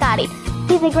puppy, Scotty.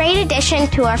 He's a great addition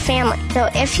to our family. So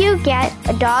if you get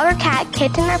a dog or cat,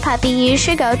 kitten, or puppy, you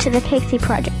should go to the Pixie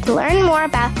Project. To learn more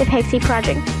about the Pixie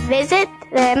Project, visit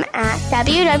them at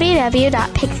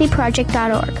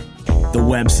www.pixieproject.org. The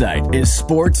website is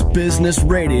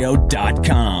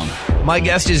sportsbusinessradio.com. My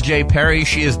guest is Jay Perry.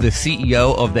 She is the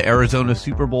CEO of the Arizona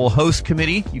Super Bowl Host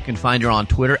Committee. You can find her on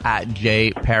Twitter at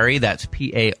Jay Perry. That's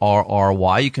Parry.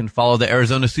 You can follow the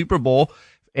Arizona Super Bowl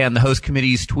and the Host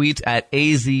Committee's tweets at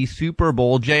AZ Super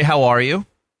Bowl. Jay, how are you?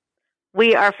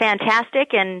 We are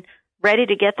fantastic and ready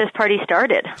to get this party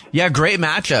started. Yeah, great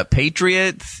matchup.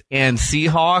 Patriots and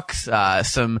Seahawks,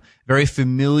 some very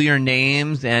familiar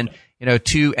names, and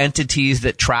two entities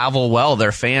that travel well.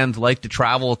 Their fans like to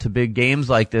travel to big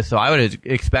games like this, so I would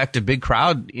expect a big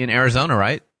crowd in Arizona,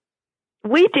 right?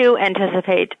 We do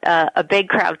anticipate a big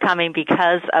crowd coming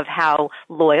because of how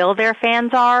loyal their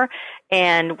fans are,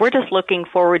 and we're just looking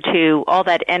forward to all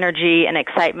that energy and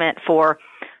excitement for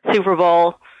Super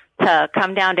Bowl to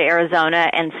come down to Arizona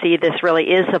and see this really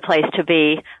is the place to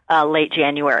be late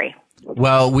January.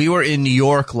 Well, we were in New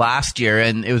York last year,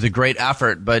 and it was a great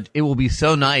effort, but it will be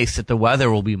so nice that the weather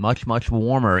will be much, much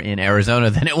warmer in Arizona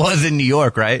than it was in New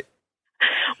York, right?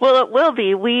 Well, it will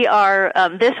be. We are,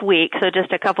 this week, so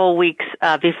just a couple of weeks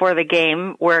before the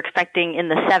game, we're expecting in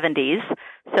the 70s.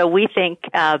 So we think,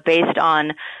 based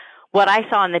on what I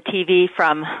saw on the TV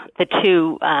from the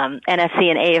two NFC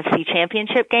and AFC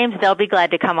championship games, they'll be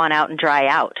glad to come on out and dry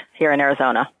out here in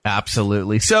Arizona.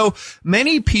 Absolutely. So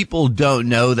many people don't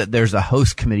know that there's a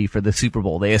host committee for the Super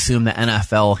Bowl. They assume the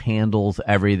NFL handles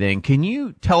everything. Can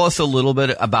you tell us a little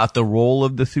bit about the role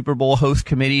of the Super Bowl host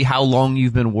committee, how long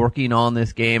you've been working on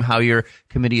this game, how your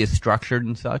committee is structured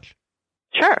and such?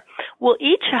 Sure. Well,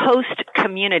 each host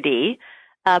community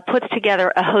puts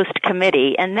together a host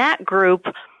committee, and that group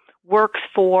works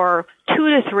for 2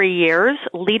 to 3 years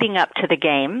leading up to the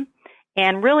game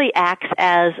and really acts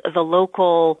as the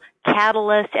local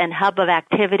catalyst and hub of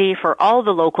activity for all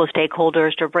the local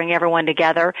stakeholders to bring everyone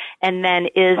together, and then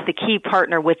is the key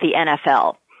partner with the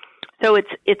NFL. So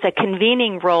it's a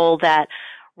convening role that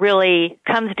really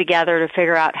comes together to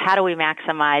figure out how do we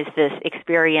maximize this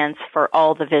experience for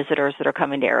all the visitors that are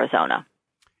coming to Arizona.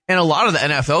 And a lot of the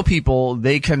NFL people,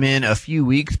 they come in a few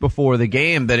weeks before the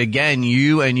game. But again,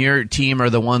 you and your team are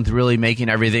the ones really making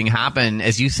everything happen.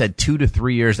 As you said, 2 to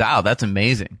 3 years out. That's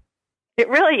amazing. It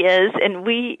really is. And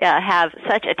we have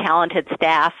such a talented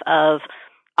staff of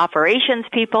operations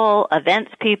people,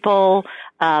 events people,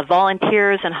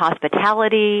 volunteers in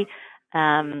hospitality,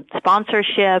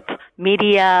 sponsorship,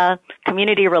 media,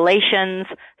 community relations.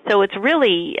 So it's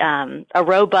really a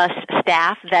robust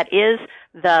staff that is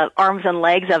the arms and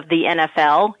legs of the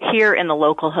NFL here in the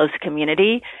local host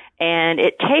community. And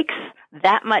it takes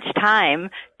that much time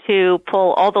to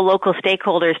pull all the local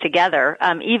stakeholders together,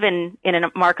 even in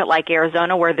a market like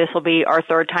Arizona where this will be our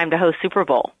third time to host Super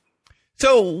Bowl.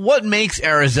 So what makes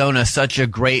Arizona such a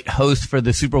great host for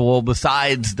the Super Bowl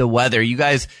besides the weather? You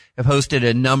guys have hosted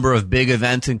a number of big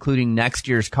events, including next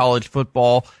year's college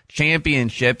football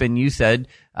championship, and you said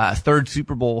third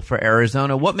Super Bowl for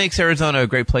Arizona. What makes Arizona a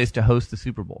great place to host the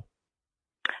Super Bowl?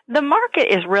 The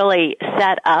market is really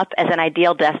set up as an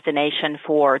ideal destination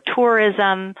for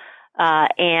tourism,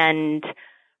 and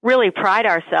really pride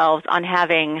ourselves on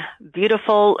having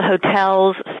beautiful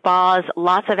hotels, spas,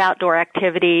 lots of outdoor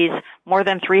activities, more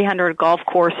than 300 golf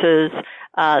courses.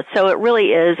 So it really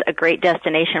is a great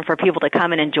destination for people to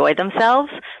come and enjoy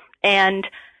themselves. And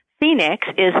Phoenix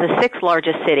is the 6th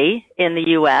largest city in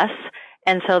the U.S.,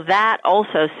 and so that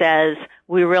also says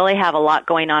we really have a lot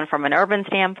going on from an urban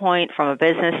standpoint, from a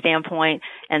business standpoint,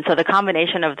 and so the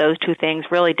combination of those two things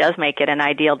really does make it an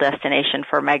ideal destination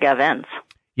for mega events.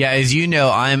 Yeah, as you know,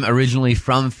 I'm originally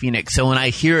from Phoenix, so when I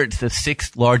hear it's the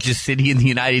 6th largest city in the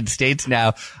United States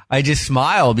now, I just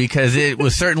smile because it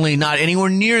was certainly not anywhere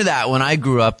near that when I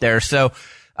grew up there. So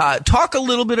talk a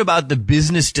little bit about the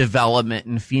business development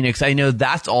in Phoenix. I know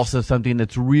that's also something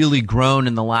that's really grown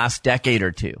in the last decade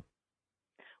or two.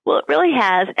 Well, it really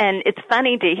has, and it's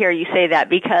funny to hear you say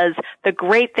that because the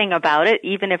great thing about it,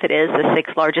 even if it is the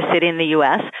 6th largest city in the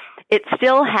U.S., it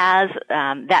still has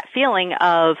that feeling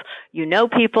of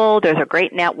people, there's a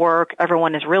great network,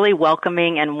 everyone is really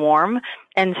welcoming and warm,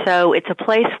 and so it's a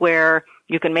place where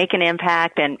you can make an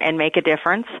impact and make a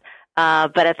difference,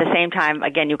 but at the same time,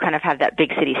 again, you kind of have that big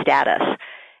city status.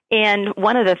 And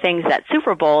one of the things that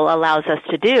Super Bowl allows us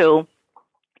to do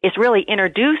is really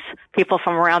introduce people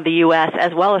from around the U.S.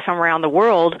 as well as from around the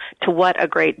world to what a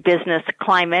great business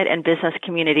climate and business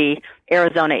community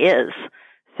Arizona is.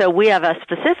 So we have a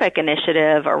specific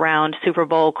initiative around Super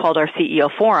Bowl called our CEO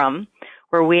Forum,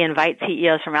 where we invite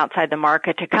CEOs from outside the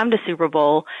market to come to Super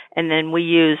Bowl, and then we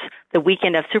use the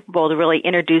weekend of Super Bowl to really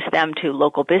introduce them to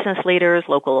local business leaders,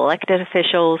 local elected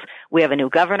officials. We have a new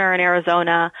governor in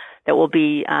Arizona that will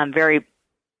be very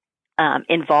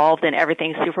involved in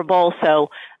everything Super Bowl. So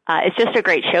it's just a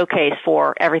great showcase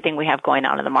for everything we have going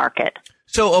on in the market.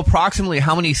 So approximately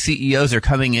how many CEOs are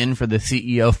coming in for the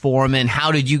CEO Forum, and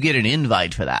how did you get an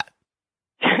invite for that?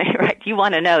 Right. You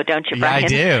want to know, don't you,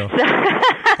 Brian? Yeah, I do.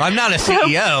 I'm not a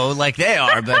CEO like they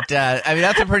are, but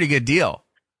that's a pretty good deal.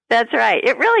 That's right.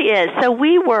 It really is. So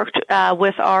we worked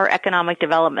with our economic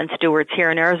development stewards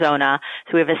here in Arizona.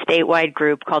 So we have a statewide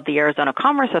group called the Arizona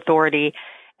Commerce Authority,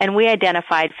 and we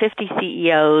identified 50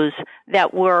 CEOs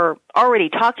that we're already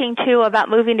talking to about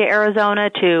moving to Arizona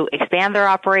to expand their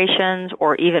operations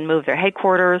or even move their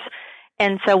headquarters.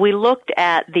 And so we looked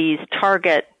at these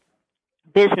target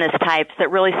business types that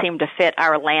really seemed to fit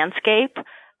our landscape,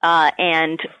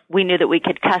 and we knew that we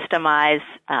could customize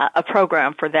a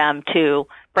program for them to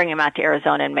bring them out to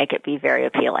Arizona and make it be very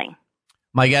appealing.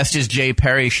 My guest is Jay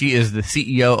Perry. She is the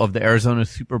CEO of the Arizona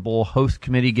Super Bowl Host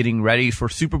Committee, getting ready for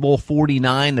Super Bowl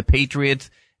 49, the Patriots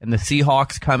and the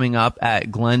Seahawks coming up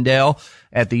at Glendale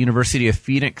at the University of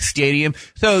Phoenix Stadium.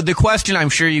 So the question I'm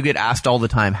sure you get asked all the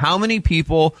time, how many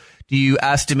people do you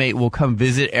estimate will come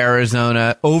visit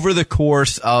Arizona over the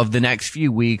course of the next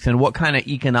few weeks, and what kind of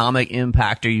economic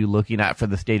impact are you looking at for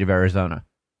the state of Arizona?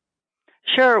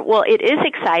 Sure. Well, it is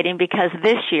exciting because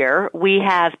this year we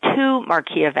have two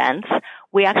marquee events.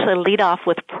 We actually lead off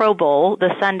with Pro Bowl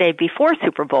the Sunday before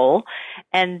Super Bowl,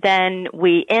 and then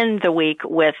we end the week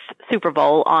with Super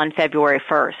Bowl on February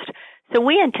 1st. So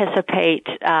we anticipate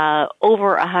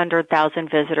over 100,000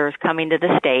 visitors coming to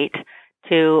the state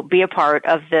to be a part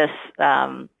of this.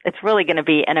 It's really going to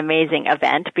be an amazing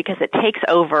event because it takes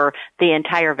over the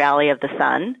entire Valley of the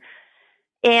Sun.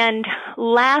 And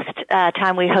last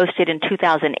time we hosted in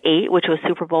 2008, which was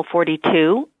Super Bowl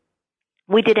 42,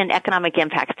 we did an economic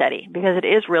impact study because it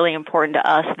is really important to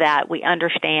us that we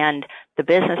understand the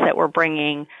business that we're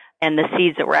bringing and the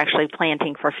seeds that we're actually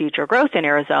planting for future growth in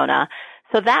Arizona.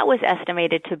 So that was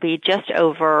estimated to be just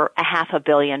over $500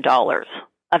 million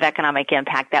of economic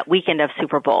impact that weekend of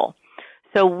Super Bowl.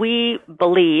 So we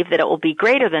believe that it will be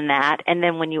greater than that. And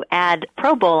then when you add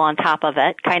Pro Bowl on top of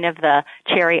it, kind of the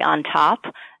cherry on top,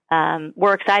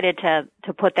 we're excited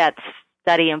to put that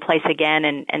study in place again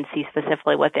and see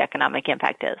specifically what the economic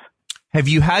impact is. Have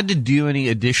you had to do any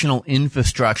additional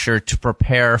infrastructure to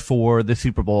prepare for the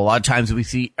Super Bowl? A lot of times we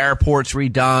see airports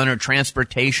redone or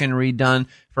transportation redone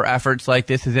for efforts like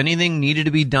this. Has anything needed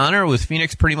to be done, or was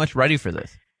Phoenix pretty much ready for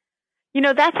this? You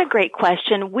know, that's a great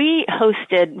question. We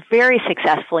hosted very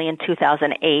successfully in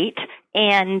 2008,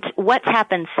 and what's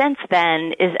happened since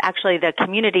then is actually the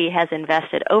community has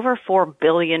invested over $4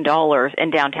 billion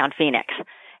in downtown Phoenix.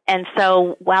 And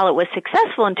so while it was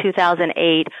successful in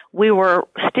 2008, we were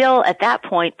still at that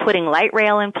point putting light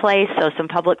rail in place, so some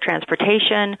public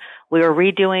transportation. We were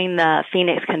redoing the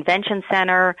Phoenix Convention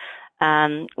Center.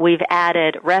 We've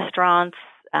added restaurants,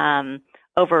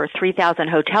 over 3,000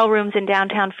 hotel rooms in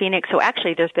downtown Phoenix. So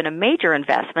actually there's been a major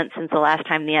investment since the last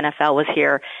time the NFL was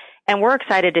here. And we're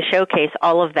excited to showcase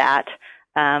all of that,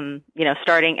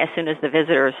 starting as soon as the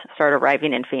visitors start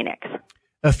arriving in Phoenix.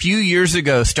 A few years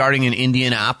ago, starting in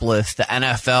Indianapolis, the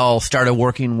NFL started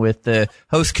working with the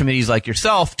host committees like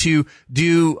yourself to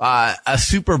do a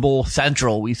Super Bowl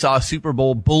Central. We saw Super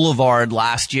Bowl Boulevard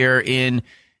last year in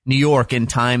New York in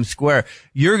Times Square.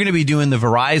 You're going to be doing the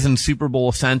Verizon Super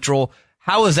Bowl Central.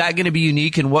 How is that going to be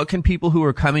unique, and what can people who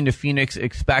are coming to Phoenix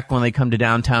expect when they come to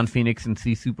downtown Phoenix and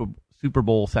see Super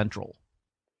Bowl Central?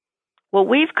 Well,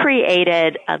 we've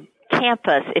created a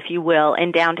campus, if you will,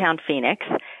 in downtown Phoenix,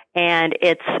 and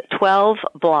it's 12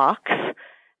 blocks.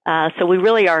 So we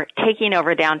really are taking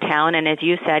over downtown, and as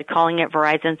you said, calling it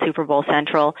Verizon Super Bowl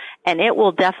Central, and it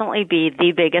will definitely be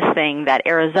the biggest thing that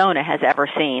Arizona has ever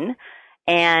seen.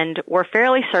 And we're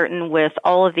fairly certain with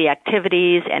all of the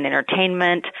activities and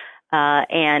entertainment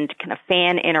and kind of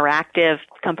fan interactive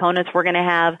components we're going to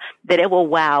have, that it will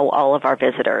wow all of our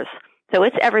visitors. So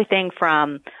it's everything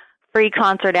from free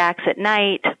concert acts at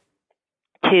night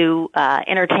to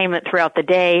entertainment throughout the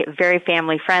day, very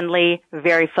family friendly,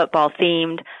 very football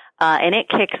themed, and it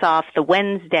kicks off the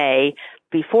Wednesday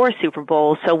before Super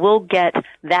Bowl. So we'll get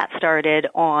that started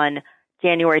on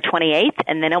January 28th,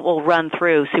 and then it will run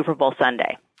through Super Bowl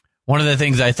Sunday. One of the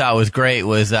things I thought was great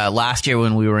was last year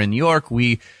when we were in New York,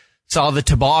 we saw the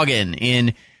toboggan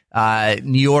in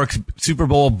New York's Super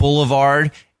Bowl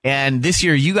Boulevard. And this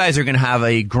year, you guys are going to have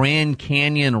a Grand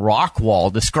Canyon rock wall.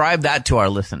 Describe that to our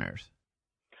listeners.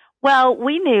 Well,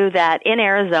 we knew that in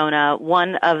Arizona,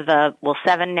 one of the,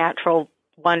 7 natural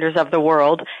wonders of the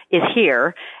world is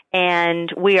here.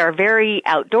 And we are very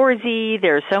outdoorsy.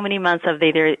 There are so many months of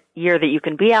the year that you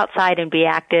can be outside and be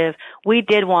active. We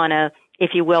did want to,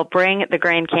 if you will, bring the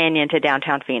Grand Canyon to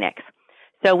downtown Phoenix.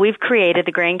 So we've created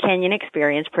the Grand Canyon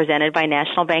Experience presented by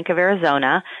National Bank of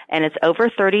Arizona, and it's over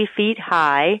 30 feet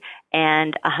high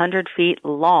and 100 feet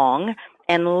long,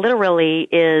 and literally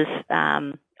is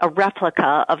a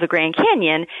replica of the Grand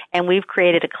Canyon, and we've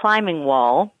created a climbing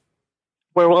wall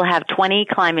where we'll have 20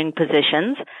 climbing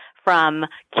positions from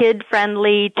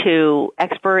kid-friendly to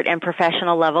expert and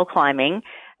professional level climbing.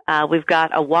 We've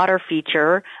got a water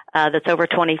feature that's over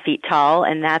 20 feet tall,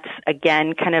 and that's,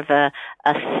 again, kind of a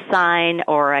sign,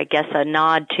 or I guess a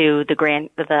nod to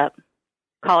the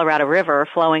Colorado River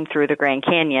flowing through the Grand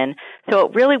Canyon. So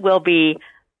it really will be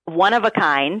one of a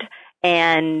kind,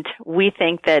 and we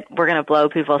think that we're going to blow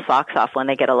people's socks off when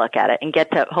they get a look at it and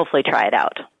get to hopefully try it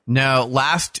out. Now,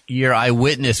 last year I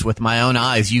witnessed with my own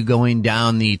eyes you going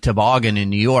down the toboggan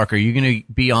in New York. Are you going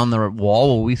to be on the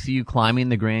wall? Will we see you climbing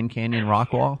the Grand Canyon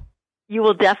rock wall? You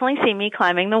will definitely see me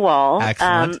climbing the wall.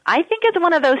 Excellent. I think it's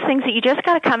one of those things that you just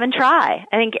got to come and try.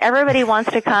 I think everybody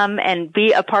wants to come and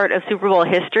be a part of Super Bowl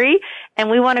history, and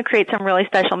we want to create some really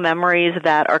special memories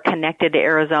that are connected to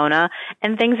Arizona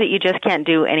and things that you just can't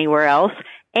do anywhere else.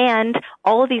 And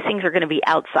all of these things are going to be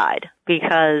outside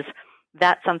because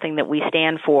that's something that we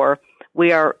stand for.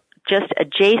 We are just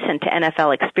adjacent to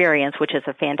NFL Experience, which is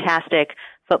a fantastic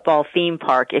football theme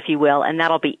park, if you will, and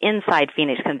that'll be inside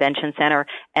Phoenix Convention Center,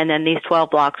 and then these 12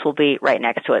 blocks will be right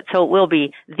next to it. So it will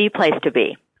be the place to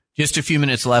be. Just a few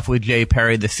minutes left with Jay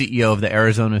Perry, the CEO of the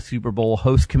Arizona Super Bowl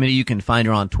Host Committee. You can find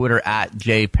her on Twitter at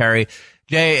Jay Perry.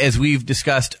 Jay, as we've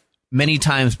discussed many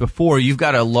times before, you've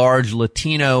got a large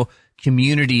Latino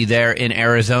community there in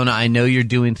Arizona. I know you're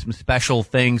doing some special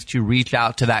things to reach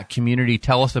out to that community.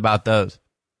 Tell us about those.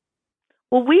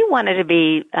 Well, we wanted to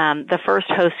be the first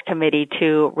host committee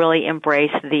to really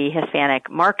embrace the Hispanic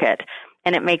market.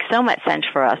 And it makes so much sense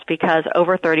for us because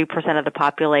over 30% of the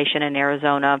population in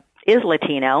Arizona is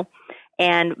Latino.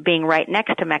 And being right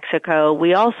next to Mexico,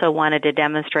 we also wanted to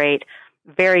demonstrate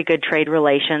very good trade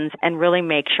relations and really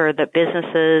make sure that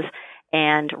businesses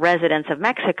and residents of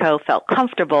Mexico felt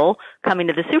comfortable coming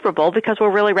to the Super Bowl because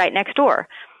we're really right next door.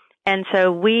 And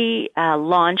so we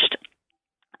launched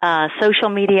social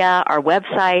media, our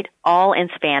website, all in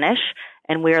Spanish,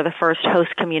 and we are the first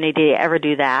host community to ever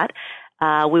do that.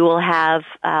 We will have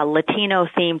a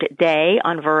Latino-themed day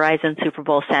on Verizon Super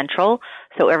Bowl Central,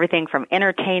 so everything from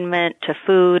entertainment to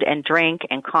food and drink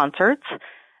and concerts.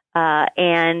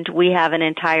 And we have an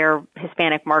entire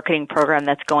Hispanic marketing program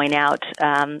that's going out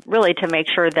really to make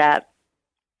sure that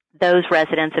those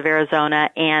residents of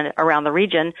Arizona and around the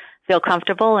region feel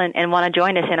comfortable and want to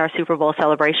join us in our Super Bowl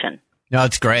celebration. No,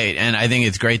 it's great. And I think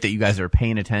it's great that you guys are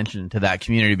paying attention to that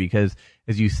community because,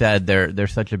 as you said, they're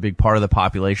such a big part of the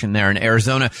population there in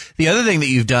Arizona. The other thing that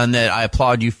you've done that I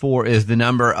applaud you for is the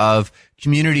number of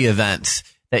community events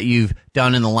that you've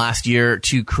done in the last year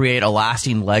to create a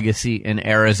lasting legacy in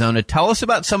Arizona. Tell us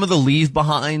about some of the leave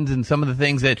behinds and some of the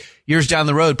things that years down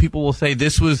the road, people will say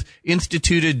this was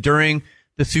instituted during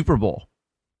the Super Bowl.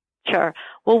 Sure.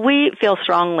 Well, we feel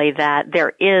strongly that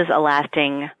there is a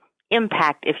lasting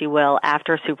impact, if you will,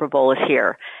 after Super Bowl is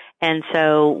here. And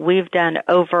so we've done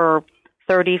over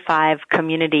 35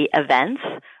 community events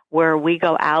where we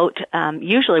go out,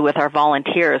 usually with our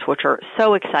volunteers, which are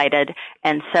so excited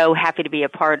and so happy to be a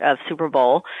part of Super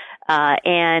Bowl.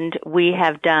 And we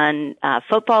have done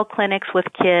football clinics with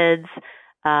kids.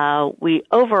 We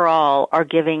overall are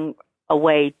giving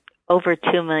away over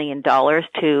 $2 million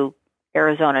to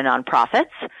Arizona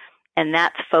nonprofits, and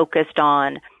that's focused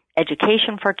on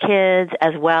education for kids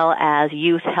as well as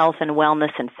youth health and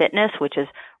wellness and fitness, which is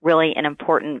really an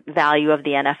important value of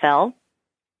the NFL.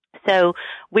 So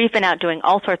we've been out doing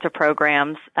all sorts of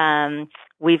programs.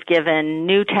 We've given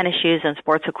new tennis shoes and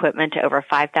sports equipment to over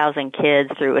 5,000 kids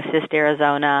through Assist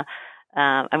Arizona.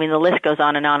 The list goes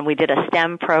on and on. We did a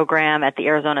STEM program at the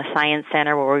Arizona Science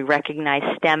Center where we recognize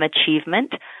STEM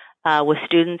achievement with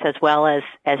students as well as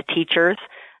teachers.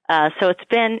 So it's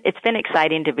been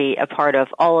exciting to be a part of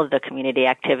all of the community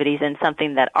activities and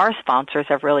something that our sponsors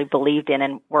have really believed in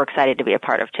and we're excited to be a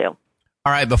part of too.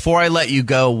 All right, before I let you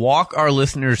go, walk our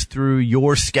listeners through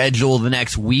your schedule the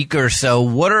next week or so.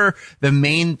 What are the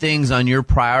main things on your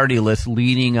priority list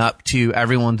leading up to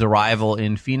everyone's arrival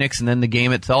in Phoenix and then the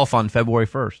game itself on February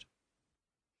 1st?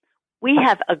 We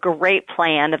have a great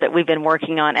plan that we've been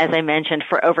working on, as I mentioned,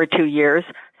 for over 2 years.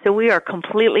 So we are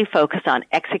completely focused on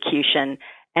execution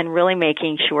and really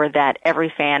making sure that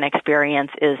every fan experience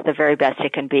is the very best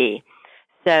it can be.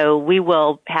 So we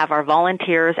will have our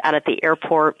volunteers out at the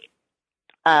airport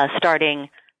starting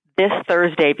this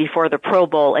Thursday before the Pro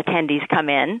Bowl attendees come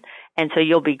in. And so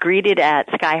you'll be greeted at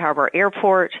Sky Harbor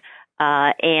Airport,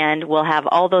 and we'll have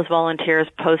all those volunteers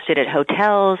posted at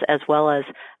hotels as well as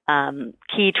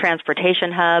key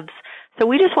transportation hubs. So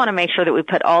we just want to make sure that we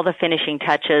put all the finishing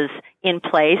touches in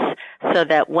place so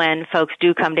that when folks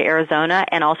do come to Arizona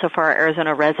and also for our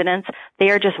Arizona residents, they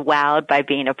are just wowed by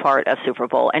being a part of Super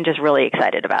Bowl and just really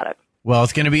excited about it. Well,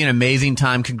 it's going to be an amazing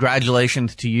time.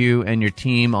 Congratulations to you and your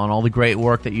team on all the great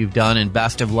work that you've done, and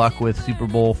best of luck with Super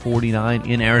Bowl 49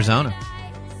 in Arizona.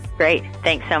 Great.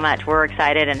 Thanks so much. We're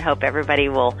excited and hope everybody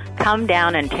will come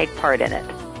down and take part in it.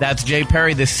 That's Jay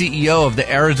Perry, the CEO of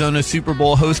the Arizona Super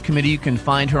Bowl Host Committee. You can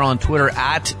find her on Twitter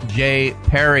at Jay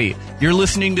Perry. You're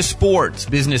listening to Sports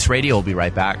Business Radio. We'll be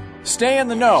right back. Stay in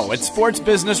the know at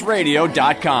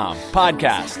sportsbusinessradio.com.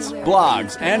 Podcasts,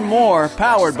 blogs, and more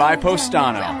powered by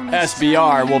Postano.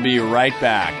 SBR will be right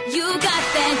back. You got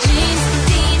that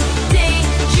daydream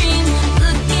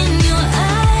look in your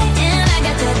eye, and I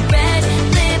got that red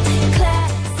lip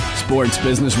class. Sports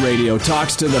Business Radio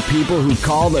talks to the people who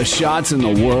call the shots in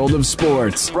the world of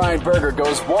sports. Brian Berger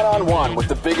goes one-on-one with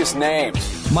the biggest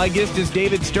names. My guest is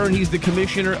David Stern. He's the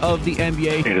commissioner of the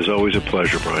NBA. It is always a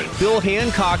pleasure, Brian. Bill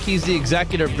Hancock, he's the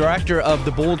executive director of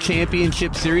the Bowl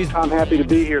Championship Series. I'm happy to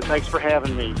be here. Thanks for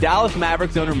having me. Dallas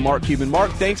Mavericks owner Mark Cuban.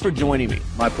 Mark, thanks for joining me.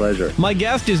 My pleasure. My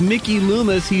guest is Mickey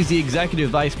Loomis. He's the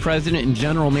executive vice president and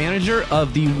general manager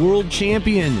of the world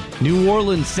champion New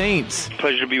Orleans Saints.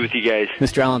 Pleasure to be with you guys.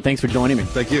 Mr. Allen, thanks for joining me.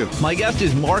 Thank you. My guest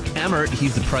is Mark Emmert.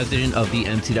 He's the president of the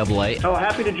NCAA. Oh,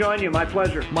 happy to join you. My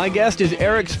pleasure. My guest is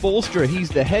Eric Spoelstra. He's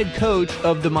the head coach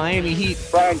of the Miami Heat.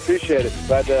 Brian, appreciate it.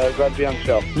 Glad to be on the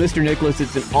show. Mr. Nicholas,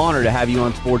 it's an honor to have you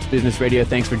on Sports Business Radio.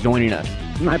 Thanks for joining us.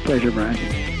 My pleasure, Brian.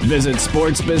 Visit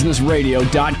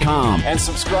sportsbusinessradio.com and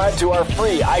subscribe to our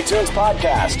free iTunes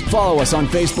podcast. Follow us on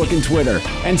Facebook and Twitter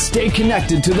and stay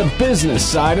connected to the business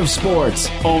side of sports.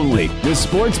 Only with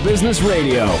Sports Business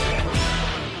Radio.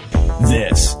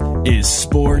 This is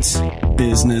Sports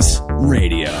Business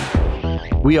Radio.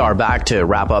 We are back to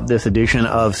wrap up this edition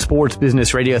of Sports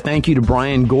Business Radio. Thank you to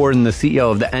Brian Gordon, the CEO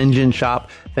of the Engine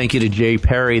Shop. Thank you to Jay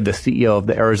Perry, the CEO of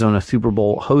the Arizona Super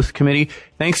Bowl Host Committee.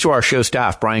 Thanks to our show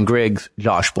staff, Brian Griggs,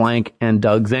 Josh Blank, and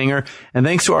Doug Zanger. And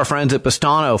thanks to our friends at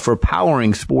Pastano for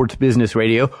powering Sports Business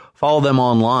Radio. Follow them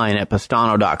online at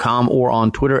pastano.com or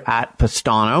on Twitter at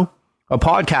Pastano. A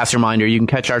podcast reminder, you can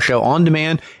catch our show on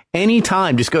demand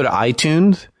anytime. Just go to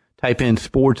iTunes. Type in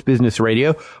Sports Business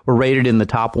Radio. We're rated in the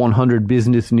top 100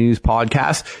 business news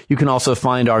podcasts. You can also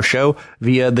find our show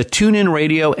via the TuneIn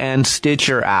Radio and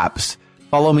Stitcher apps.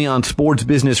 Follow me on Sports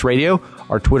Business Radio.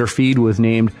 Our Twitter feed was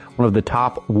named one of the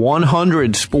top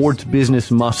 100 sports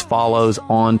business must-follows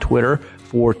on Twitter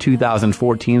for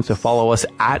 2014. So follow us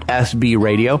at SB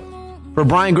Radio. For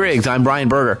Brian Griggs, I'm Brian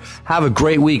Berger. Have a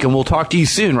great week, and we'll talk to you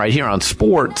soon right here on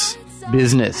Sports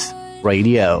Business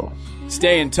Radio.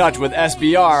 Stay in touch with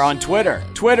SBR on Twitter.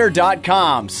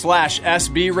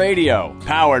 Twitter.com/SB Radio.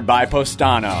 Powered by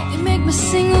Postano. You make me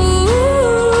sing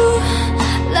ooh,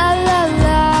 la la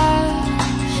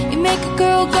la. You make a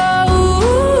girl go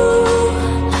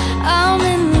ooh, I'm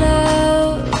in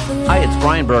love. Hi, it's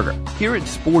Brian Berger. Here at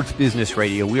Sports Business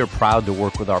Radio, we are proud to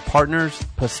work with our partners,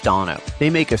 Pastano.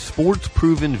 They make a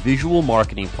sports-proven visual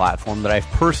marketing platform that I've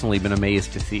personally been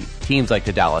amazed to see. Teams like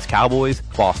the Dallas Cowboys,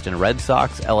 Boston Red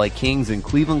Sox, LA Kings, and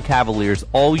Cleveland Cavaliers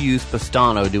all use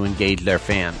Pastano to engage their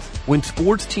fans. When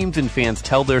sports teams and fans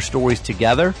tell their stories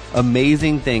together,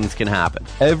 amazing things can happen.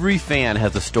 Every fan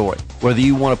has a story. Whether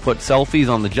you want to put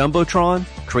selfies on the Jumbotron,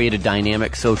 create a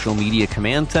dynamic social media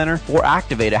command center, or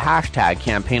activate a hashtag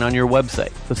campaign on your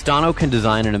website, Pastano can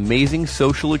design an amazing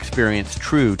social experience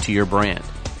true to your brand.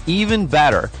 Even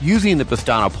better, using the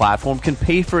Pastano platform can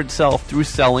pay for itself through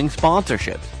selling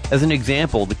sponsorships. As an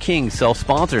example, the Kings sell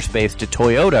sponsor space to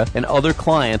Toyota and other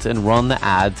clients and run the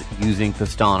ads using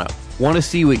Pastano. Want to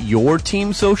see what your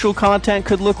team's social content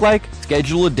could look like?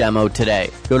 Schedule a demo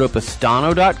today. Go to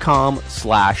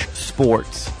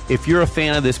pastano.com/sports. If you're a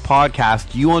fan of this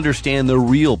podcast, you understand the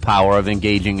real power of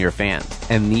engaging your fans.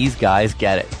 And these guys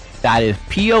get it. That is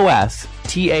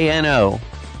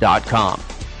POSTANO.com.